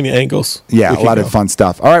 So many angles. Yeah, a lot of fun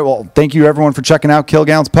stuff. All right, well, thank you everyone for checking out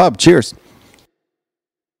Kilgallen's Pub. Cheers.